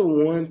 not after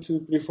 1,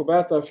 2, 3, 4, but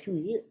after a few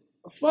years,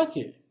 fuck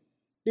it.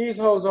 These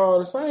hoes are all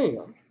the same.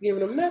 I'm giving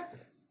them nothing.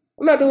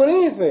 I'm not doing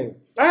anything.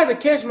 I have to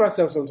catch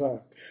myself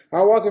sometimes.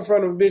 I walk in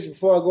front of a bitch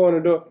before I go in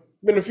the door.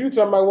 Been a few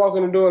times I walk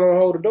in the door and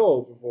don't hold the door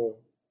open for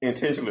her.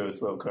 Intentionally or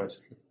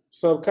subconsciously?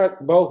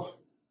 Both.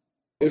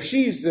 If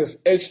she's just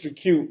extra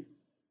cute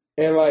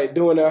and like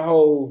doing that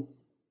whole,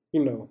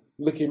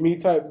 look at me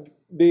type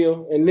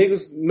deal, and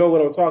niggas know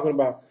what I'm talking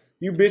about.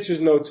 You bitches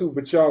know too,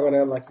 but y'all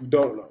gonna act like you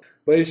don't know.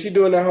 But if she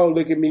doing that whole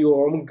look at me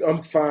or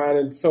I'm fine,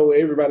 and so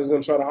everybody's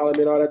gonna try to holler at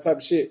me and all that type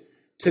of shit,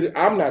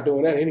 I'm not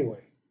doing that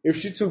anyway. If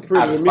she too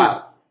pretty to me,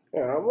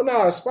 well, not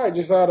out of spite,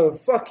 just out of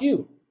fuck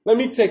you. Let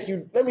me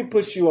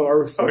put you on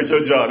earth. Oh, it's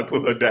your job to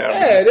put her down.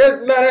 Yeah,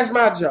 that's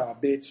my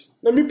job, bitch.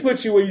 Let me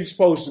put you where you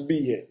supposed to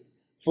be at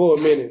for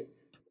a minute.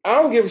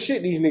 I don't give a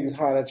shit these niggas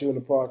holler at you in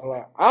the parking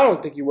lot. I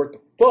don't think you worth the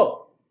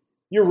fuck.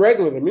 You're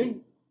regular to me.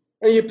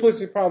 And your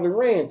pussy probably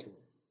ran through.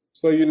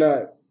 So you're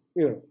not,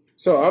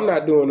 So I'm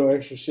not doing no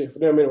extra shit for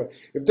them anyway.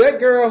 If that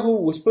girl who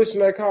was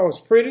pushing that car was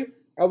pretty,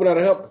 I would not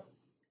have helped her.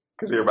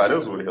 Because everybody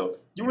else would have helped.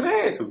 You would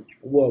have had to.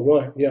 Well,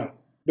 one, yeah.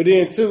 But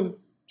then two,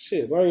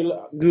 shit, why you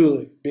look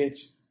good, bitch?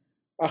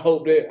 I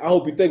hope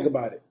you think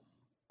about it.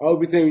 I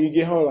hope you think when you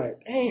get home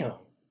like, damn,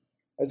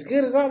 as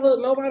good as I look,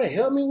 nobody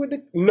helped me with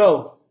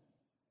no.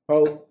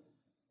 Oh,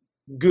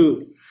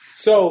 good.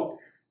 So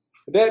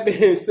that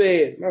being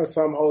said, now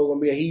some hoes gonna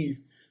be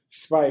he's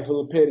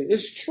spiteful and petty.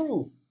 It's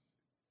true.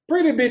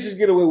 Pretty bitches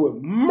get away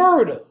with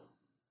murder.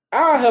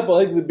 I'll help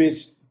an ugly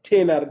bitch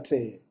 10 out of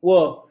 10.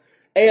 Well,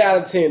 8 out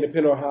of 10,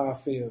 depending on how I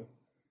feel.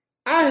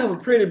 I help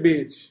a pretty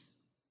bitch.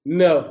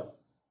 Never.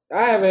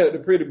 I haven't helped a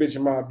pretty bitch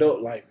in my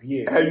adult life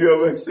yet. Have you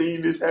ever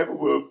seen this happen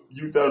where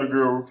you thought a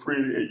girl was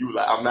pretty and you were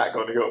like, I'm not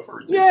going to help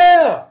her?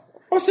 Yeah.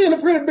 I've seen a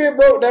pretty bitch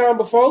broke down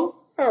before.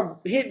 I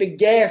hit the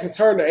gas and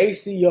turned the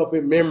AC up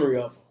in memory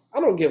of her.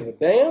 I don't give a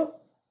damn.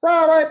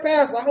 Ride right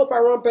past. I hope I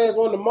run past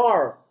one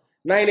tomorrow.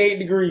 98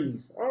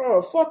 degrees.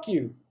 Oh, fuck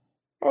you.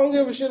 I don't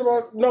give a shit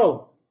about.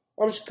 No.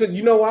 Cause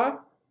you know why?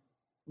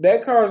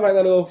 That car is not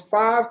gonna go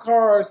 5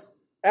 cars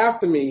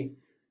after me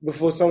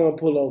before someone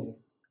pull over.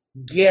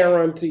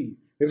 Guaranteed.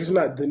 If it's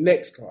not the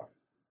next car.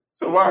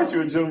 So why aren't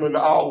you a gentleman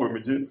to all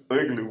women, just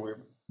ugly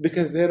women?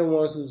 Because they're the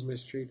ones who's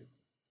mistreated.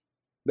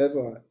 That's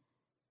why.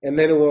 And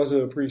they're the ones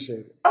who appreciate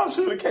it. I'm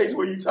sure the case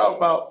where you talk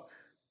about,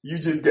 you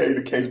just gave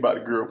the case about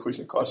the girl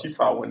pushing cars. She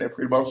probably wasn't that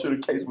pretty, but I'm sure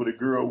the case where the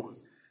girl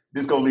was,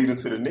 this going to lead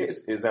into the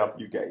next example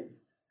you gave.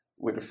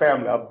 With the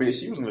family, I bet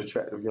she was an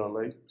attractive young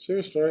lady. She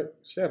was straight.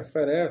 She had a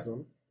fat ass on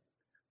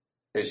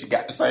her. And she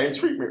got the same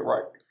treatment,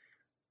 right?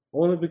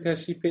 Only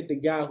because she picked the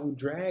guy who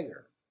dragged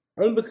her.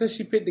 Only because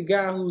she picked the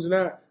guy who's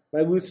not,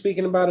 like we were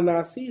speaking about in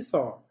our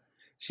seesaw.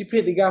 She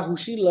picked the guy who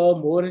she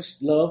loved more than she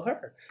loved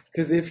her.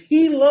 Because if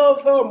he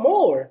loved her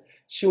more,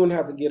 she wouldn't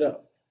have to get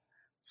up.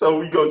 So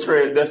we go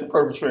that's a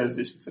perfect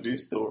transition to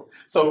this story.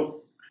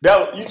 So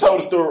you told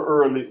the story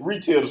early.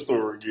 Retell the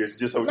story again,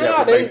 just so we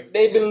have the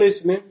they've been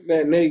listening.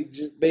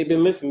 They've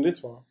been listening this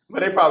far.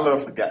 But they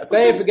probably forgot. So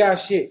they ain't forgot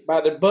shit.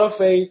 About the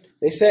buffet,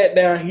 they sat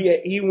down.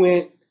 He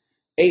went,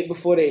 ate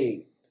before they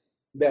ate.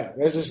 Yeah,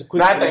 that's just a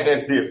quick. I think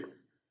that's different.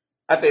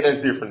 I think that's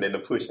different than the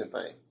pushing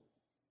thing.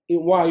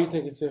 Why you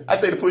think it's different? I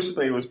think the pushing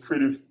thing was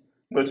pretty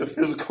much a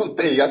physical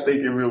thing. I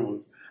think it really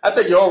was. I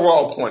think your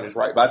overall point is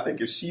right, but I think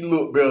if she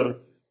looked better,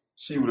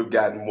 she would have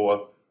gotten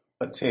more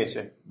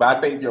attention. But I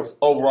think your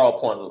overall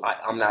point is like,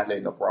 I'm not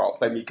letting the broad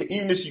play me.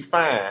 Even if she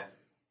fine,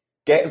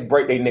 cats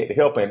break their neck to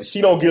help her, and she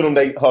don't give them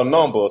her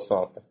number or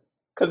something.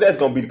 Because that's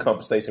going to be the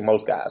conversation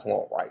most guys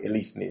want, right? At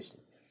least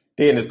initially.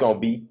 Then it's going to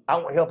be, I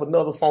want to help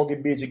another funky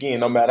bitch again,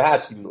 no matter how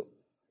she look.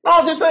 No,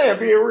 I'm just saying,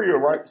 being real,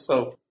 right?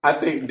 So I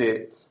think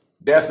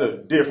that's a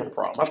different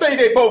problem. I think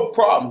they both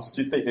problems,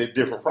 just think they're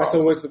different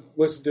problems. So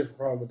what's the different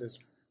problem with this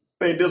one?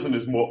 I think this one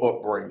is more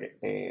upbringing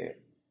and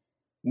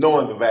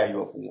knowing the value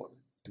of a woman.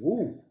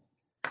 Ooh.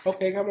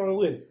 Okay, come on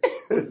with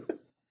it.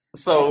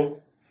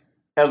 So,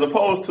 as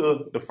opposed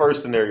to the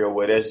first scenario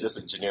where that's just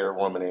a generic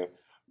woman and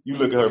you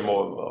look at her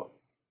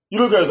you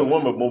look at her as a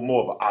woman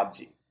more of an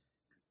object.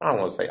 I don't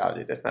want to say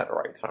object, that's not the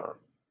right term.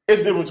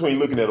 It's different between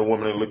looking at a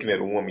woman and looking at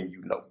a woman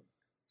you know.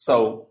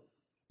 So,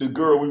 the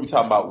girl we were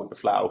talking about with the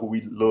flower, who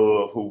we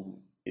love, who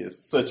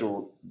is such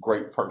a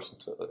great person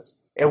to us.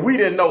 If we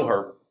didn't know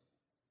her,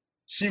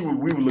 we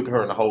would look at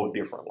her in a whole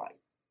different light.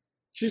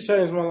 She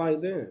changed my life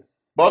then.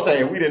 But I'm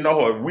saying, if we didn't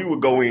know her, we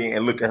would go in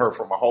and look at her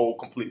from a whole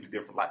completely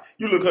different light.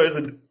 You look at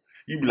her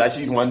you'd be like,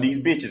 she's one of these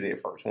bitches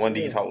at first, one of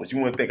these hoes. You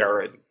wouldn't think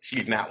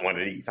she's not one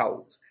of these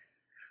hoes.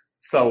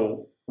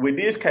 So with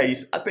this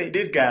case, I think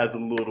this guy's a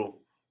little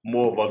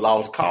more of a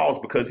lost cause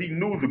because he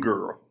knew the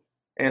girl.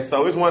 And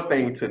so it's one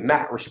thing to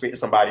not respect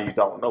somebody you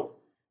don't know.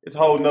 It's a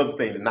whole nother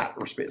thing to not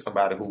respect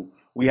somebody who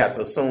we have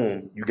to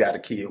assume you got a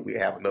kid, we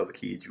have another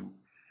kid.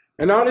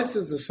 And all this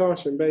is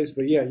assumption based,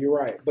 but yeah, you're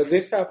right. But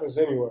this happens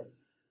anyway.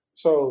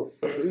 So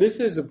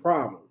this is a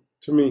problem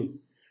to me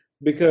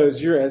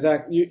because you're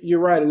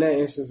right in that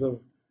instance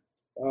of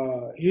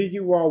here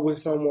you are with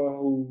someone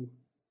who,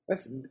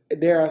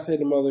 dare I say,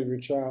 the mother of your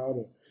child,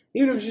 or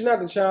even if she's not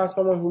the child,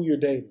 someone who you're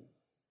dating.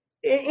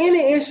 In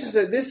any instance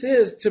that this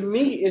is, to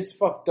me, it's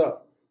fucked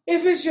up.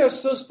 If it's your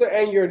sister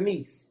and your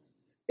niece,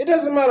 it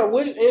doesn't matter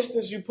which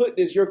instance you put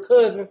this, your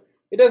cousin,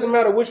 it doesn't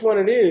matter which one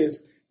it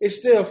is, it's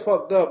still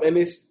fucked up. And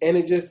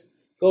it just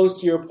goes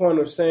to your point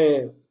of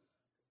saying,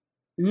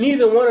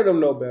 neither one of them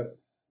know better.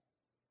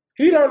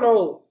 He don't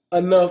know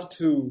enough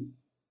to,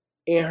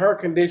 in her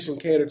condition,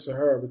 cater to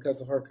her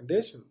because of her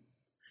condition.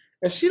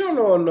 And she don't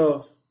know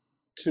enough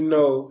to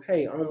know,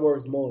 hey, I'm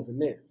worth more than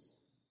this.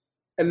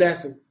 And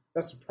that's a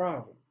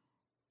problem.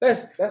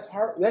 That's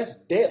hard. That's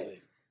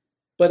deadly.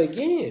 But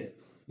again,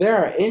 there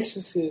are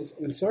instances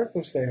and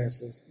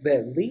circumstances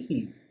that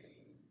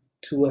leads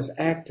to us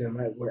acting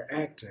like we're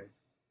acting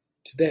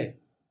today.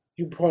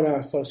 You point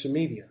out social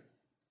media.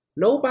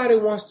 Nobody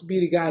wants to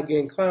be the guy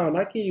getting clowned.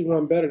 I give you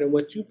one better than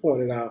what you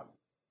pointed out.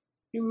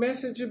 You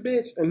message a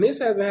bitch, and this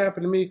hasn't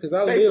happened to me because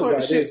I live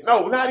by this.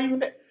 No, not even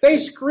that. They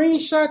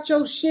screenshot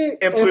your shit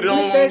and put it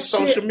on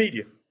social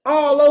media.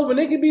 All over. And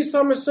it could be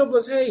something as simple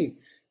as, hey,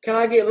 can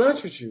I get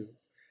lunch with you?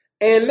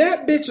 And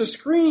that bitch a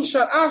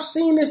screenshot. I've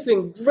seen this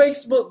in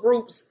Facebook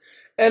groups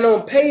and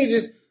on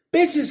pages.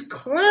 Bitches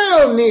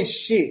clown this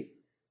shit.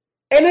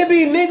 And there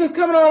be niggas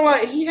coming on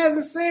like, he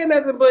hasn't said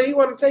nothing, but he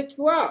want to take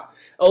you out.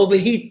 Oh, but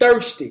he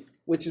thirsty,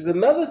 which is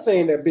another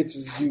thing that bitches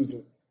is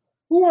using.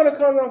 Who want to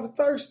come off of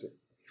thirsty?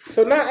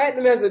 So now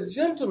acting as a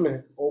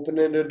gentleman,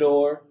 opening the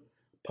door,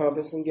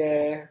 pumping some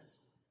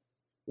gas,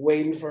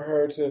 waiting for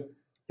her to,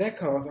 that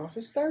comes off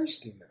as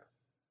thirsty now.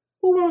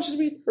 Who wants to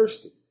be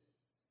thirsty?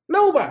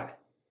 Nobody.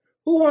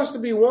 Who wants to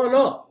be one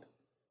up?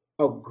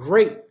 A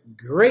great,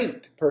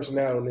 great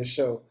personality on this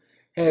show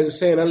has a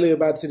saying I live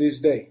by to this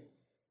day.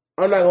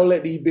 I'm not going to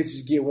let these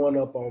bitches get one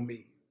up on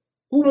me.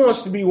 Who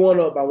wants to be one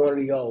up by one of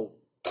these hoes?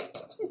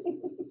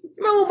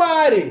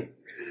 Nobody.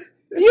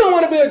 You don't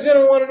want to be a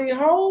gentleman one of these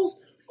hoes.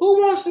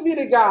 Who wants to be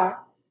the guy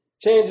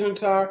changing the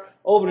tire,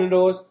 opening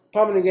doors,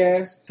 pumping the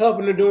gas,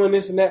 helping her doing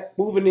this and that,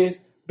 moving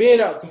this,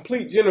 being a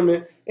complete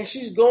gentleman, and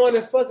she's going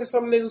and fucking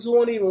some niggas who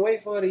won't even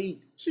wait for her to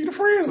eat? She the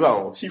friend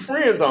zone. She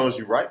friend zones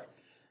you, right?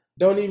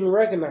 Don't even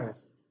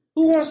recognize her.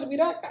 Who wants to be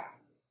that guy?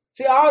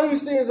 See, all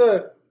these things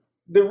are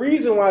the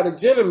reason why the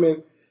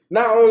gentleman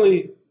not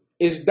only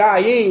is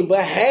dying,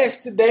 but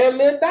has to damn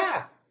near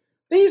die.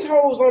 These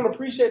hoes don't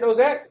appreciate those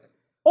acts.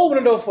 Open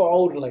the door for an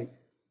older lady.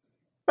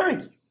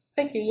 Thank you.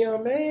 Thank you,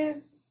 young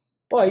man.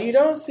 Boy, you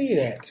don't see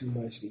that too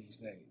much these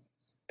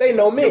days. They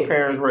know me. Your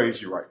parents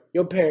raised you right.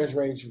 Your parents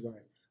raised you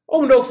right.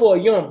 Open the door for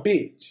a young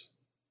bitch.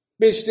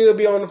 Bitch still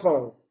be on the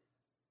phone.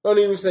 Don't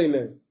even say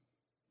nothing.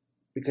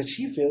 Because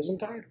she feels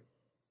entitled.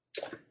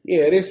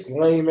 Yeah, this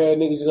lame ass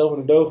nigga just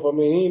opened the door for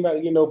me. He ain't about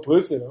to get no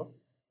pussy though.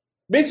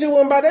 Bitch, it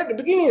wasn't about that to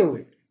begin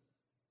with.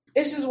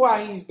 This is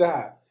why he's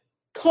died.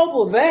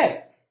 Couple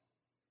that.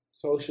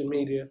 Social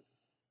media.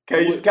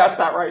 Okay, you gotta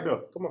stop right there.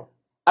 Come on.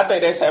 I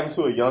think that's happened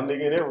to a young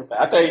nigga and everything.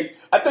 I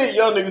think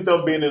young niggas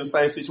done been in the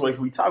same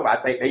situation we talk about.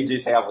 I think they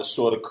just have a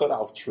shorter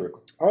cutoff trigger.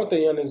 I don't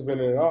think young niggas been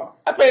in it at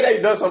all. I think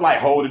they done something like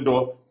hold the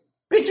door.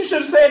 Bitch, you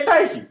should have said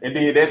thank you. And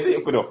then that's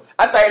it for them.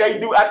 I think they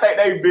do. I think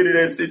they've been in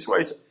that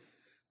situation.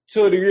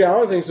 To a degree, I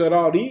don't think so at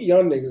all. These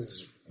young niggas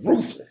is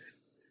ruthless.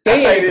 I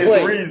think there's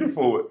a reason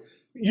for it.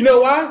 You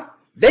know why?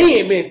 They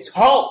ain't been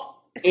taught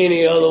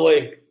any other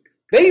way.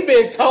 They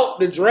been taught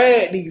to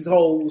drag these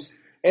hoes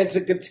and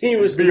to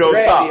continuously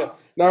drag them.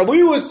 Now,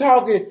 we was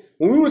talking,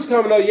 when we was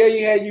coming up, yeah,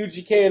 you had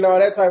UGK and all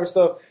that type of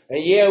stuff,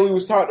 and yeah, we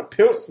was taught to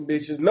pimp some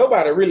bitches.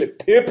 Nobody really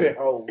pimping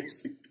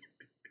hoes.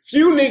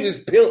 Few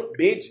niggas pimp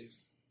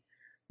bitches.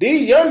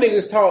 These young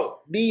niggas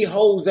taught these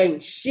hoes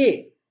ain't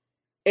shit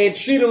and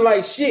treat them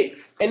like shit.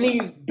 And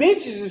these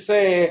bitches are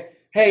saying,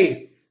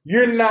 hey,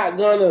 you're not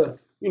gonna,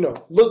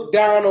 look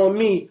down on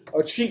me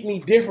or treat me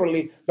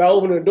differently by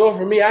opening the door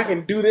for me. I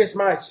can do this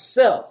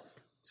myself.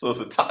 So it's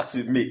a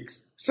toxic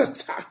mix.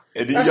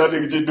 And these young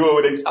niggas just doing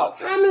what they talk.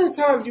 How many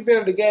times you been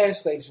at the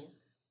gas station?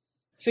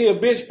 See a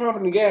bitch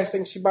pumping the gas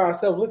station, she by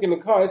herself, look in the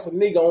car, it's a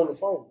nigga on the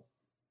phone.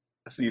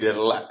 I see that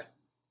a lot.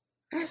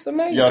 That's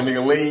amazing. Young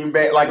nigga lean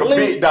back like a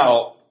big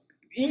dog.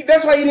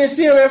 That's why you didn't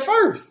see him at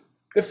first.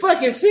 The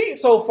fucking seat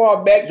so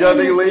far back. Young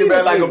nigga lean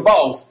back like a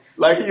boss.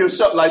 Like he a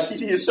show, like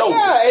she a show.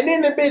 Yeah, and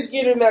then the bitch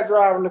get in there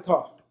driving the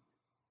car.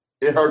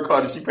 In her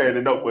car that she paying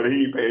the note, but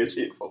he ain't paying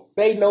shit for.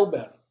 They know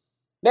better.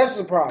 That's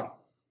the problem.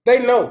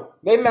 They know.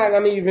 They not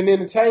gonna even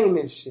entertain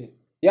this shit.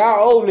 Y'all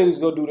old niggas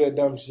go do that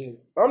dumb shit.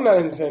 I'm not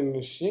entertaining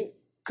this shit.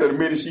 Cause the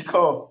minute she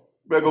come,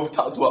 better go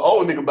talk to an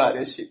old nigga about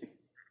that shit.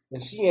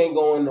 And she ain't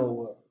going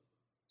nowhere.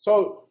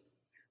 So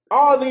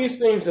All these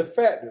things are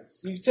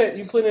factors.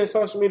 You put in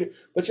social media,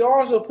 but you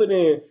also put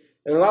in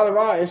a lot of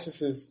our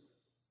instances,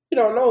 you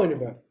don't know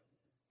anybody.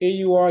 Here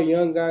you are,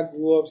 young guy,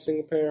 grew up,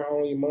 single parent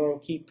home, your mom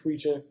keep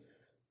preaching,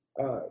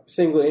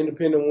 single,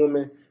 independent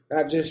woman,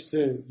 not just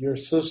to your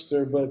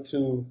sister, but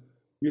to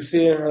you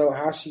seeing her,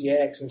 how she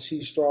acts and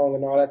she's strong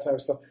and all that type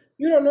of stuff.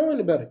 You don't know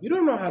any better. You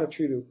don't know how to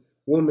treat a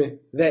woman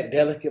that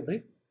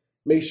delicately.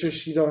 Make sure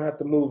she don't have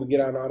to move and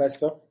get out and all that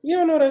stuff. You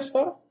don't know that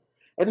stuff.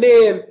 And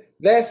then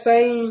that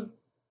same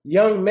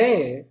young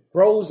man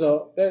grows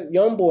up, that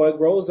young boy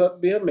grows up to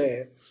be a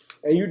man,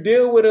 and you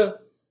deal with a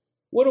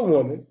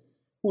woman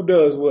who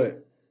does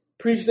what?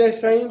 Preach that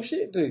same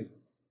shit to you.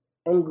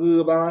 I'm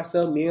good by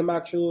myself, me and my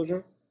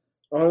children.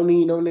 I don't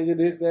need no nigga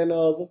this, that, and the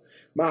other.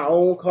 My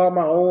own car,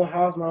 my own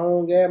house, my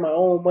own gas, my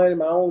own money,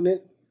 my own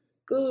this.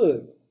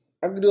 Good.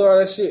 I can do all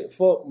that shit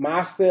for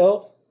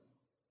myself.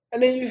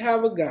 And then you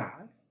have a guy,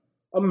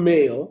 a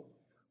male,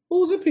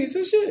 who's a piece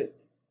of shit.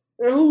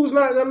 And who's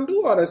not going to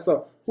do all that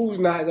stuff. Who's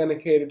not going to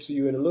cater to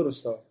you in the little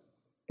stuff.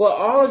 But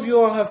all of you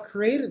all have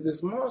created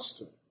this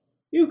monster.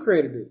 You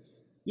created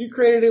this. You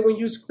created it when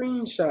you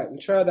screenshot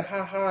and tried to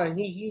ha-ha and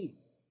he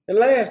and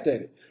laughed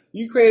at it.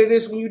 You created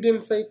this when you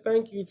didn't say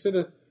thank you to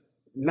the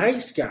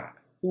nice guy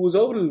who was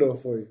opening the door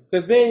for you.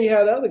 Because then you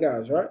had the other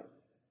guys, right?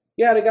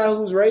 You had a guy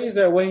who's raised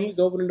that way. He's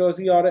opening doors,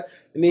 he all that.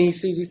 And then he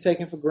sees he's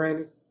taken for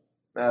granted.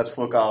 That's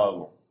fuck all of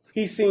them.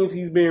 He sees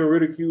he's being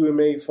ridiculed and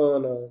made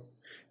fun of.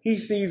 He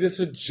sees it's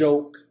a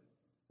joke.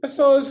 That's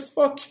all it's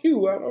fuck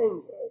you.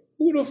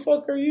 Who the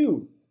fuck are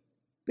you?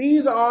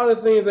 These are all the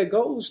things that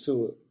goes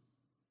to it.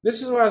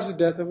 This is why it's the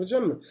death of a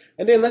gentleman.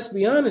 And then let's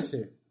be honest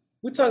here.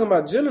 We're talking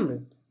about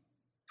gentlemen.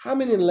 How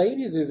many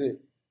ladies is it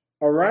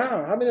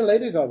around? How many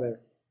ladies are there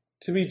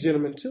to be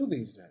gentlemen too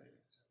these days?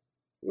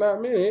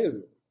 Not many, is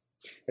it?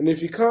 And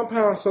if you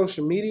compound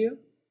social media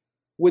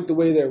with the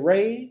way they're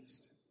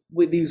raised,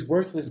 with these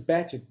worthless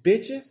batch of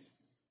bitches,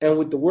 and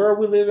with the world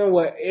we live in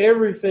where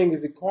everything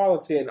is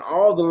equality and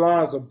all the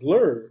lines are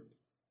blurred,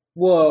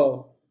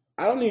 well,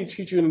 I don't need to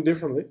treat you any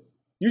differently.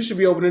 You should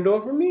be opening the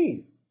door for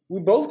me. We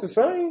both the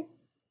same.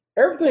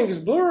 Everything is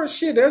blurred.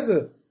 Shit, that's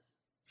a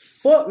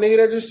fuck nigga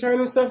that just turned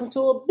himself into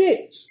a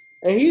bitch.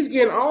 And he's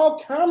getting all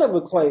kind of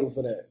acclaim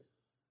for that.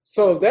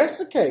 So if that's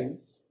the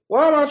case,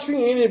 why am I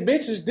treating any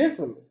bitches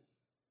differently?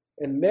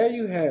 And there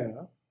you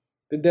have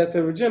the death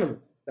of a gentleman.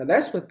 Now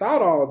that's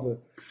without all the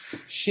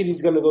shit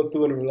he's going to go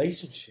through in a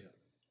relationship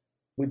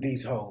with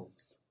these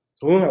hoes.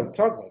 So we don't have to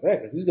talk about that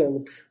because he's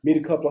going to meet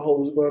a couple of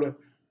hoes going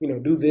to,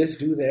 do this,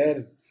 do that,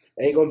 and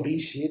ain't going to be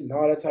shit and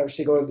all that type of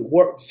shit going to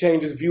work to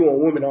change his view on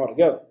women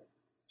altogether.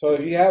 So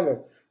if you have a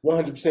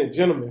 100%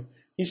 gentleman,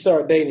 he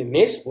start dating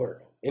this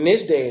world, in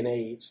this day and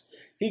age,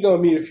 he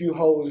going to meet a few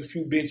hoes, a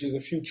few bitches, a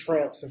few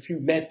tramps, a few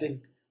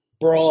nothing,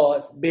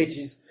 broads,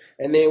 bitches,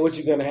 and then what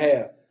you going to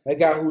have? A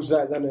guy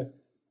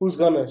who's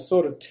gonna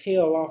sort of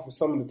tail off of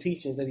some of the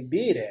teachings that he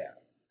did have.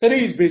 Cause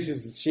these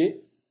bitches is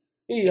shit.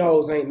 These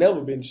hoes ain't never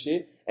been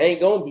shit,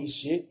 ain't gonna be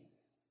shit,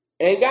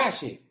 ain't got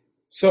shit.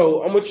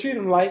 So I'm gonna treat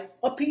him like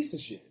a piece of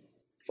shit.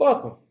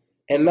 Fuck him.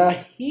 And now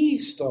he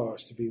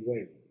starts to be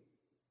wayward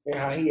in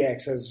how he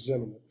acts as a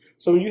gentleman.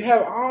 So when you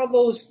have all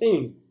those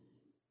things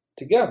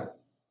together,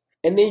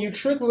 and then you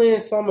trickle in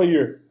some of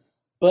your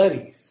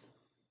buddies,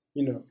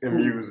 And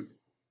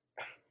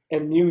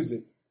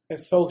music. And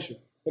social.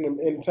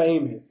 And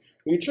entertainment.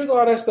 When you trickle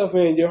all that stuff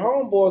in, your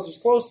homeboys was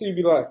close to you,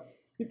 be like,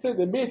 he took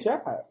the bitch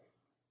out.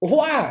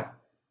 Why?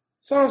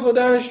 So-and-so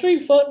down the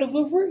street fucked her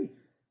for free.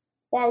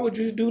 Why would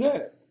you do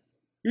that?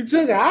 You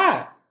took her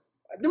out.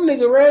 Them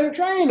niggas ran a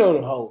train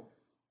on the hoe.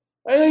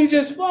 And then you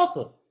just fuck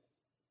her.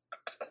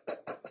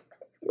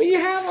 When you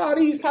have all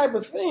these type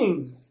of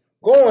things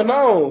going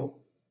on,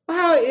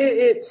 how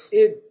it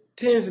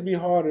tends to be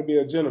hard to be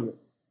a gentleman.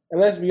 And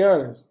let's be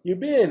honest,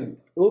 it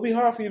will be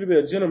hard for you to be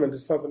a gentleman to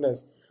something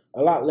that's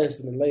a lot less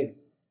than a lady.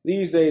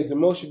 These days, the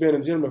most you're being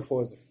a gentleman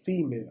for is a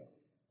female.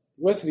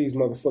 The rest of these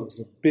motherfuckers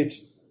are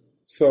bitches.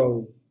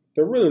 So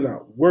they're really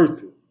not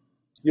worth it.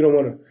 You don't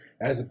want to,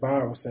 as the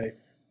Bible would say,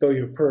 throw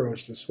your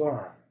pearls to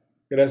swine.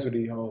 And that's what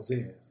these hoes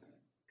is.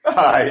 All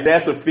right,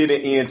 that's a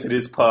fitting end to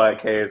this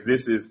podcast.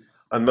 This is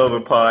another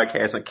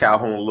podcast in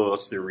Calhoun Love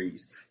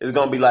series. It's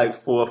going to be like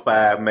 4 or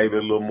 5, maybe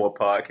a little more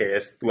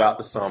podcasts throughout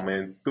the summer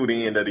and through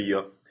the end of the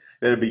year.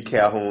 That'll be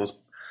Calhoun's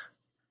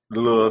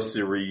Love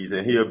series,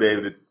 and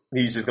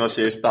he's just going to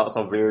share his thoughts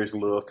on various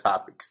love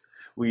topics.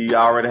 We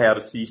already had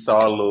a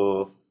Seesaw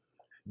Love.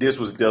 This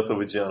was Death of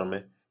a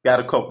Gentleman.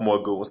 Got a couple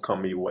more good ones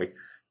coming your way.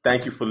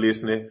 Thank you for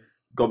listening.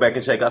 Go back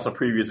and check out some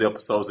previous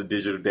episodes of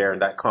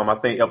DigitalDarren.com. I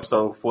think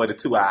episode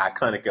 42, our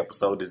iconic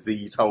episode, is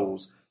These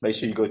Hoes. Make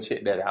sure you go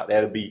check that out.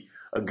 That'll be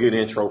a good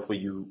intro for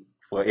you,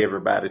 for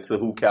everybody, to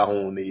who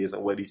Calhoun is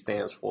and what he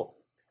stands for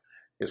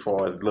as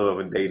far as love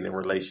and dating and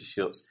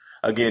relationships.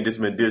 Again, this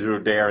has been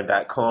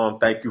DigitalDarren.com.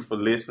 Thank you for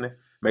listening.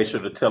 Make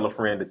sure to tell a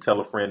friend, to tell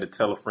a friend, to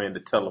tell a friend,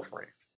 to tell a friend.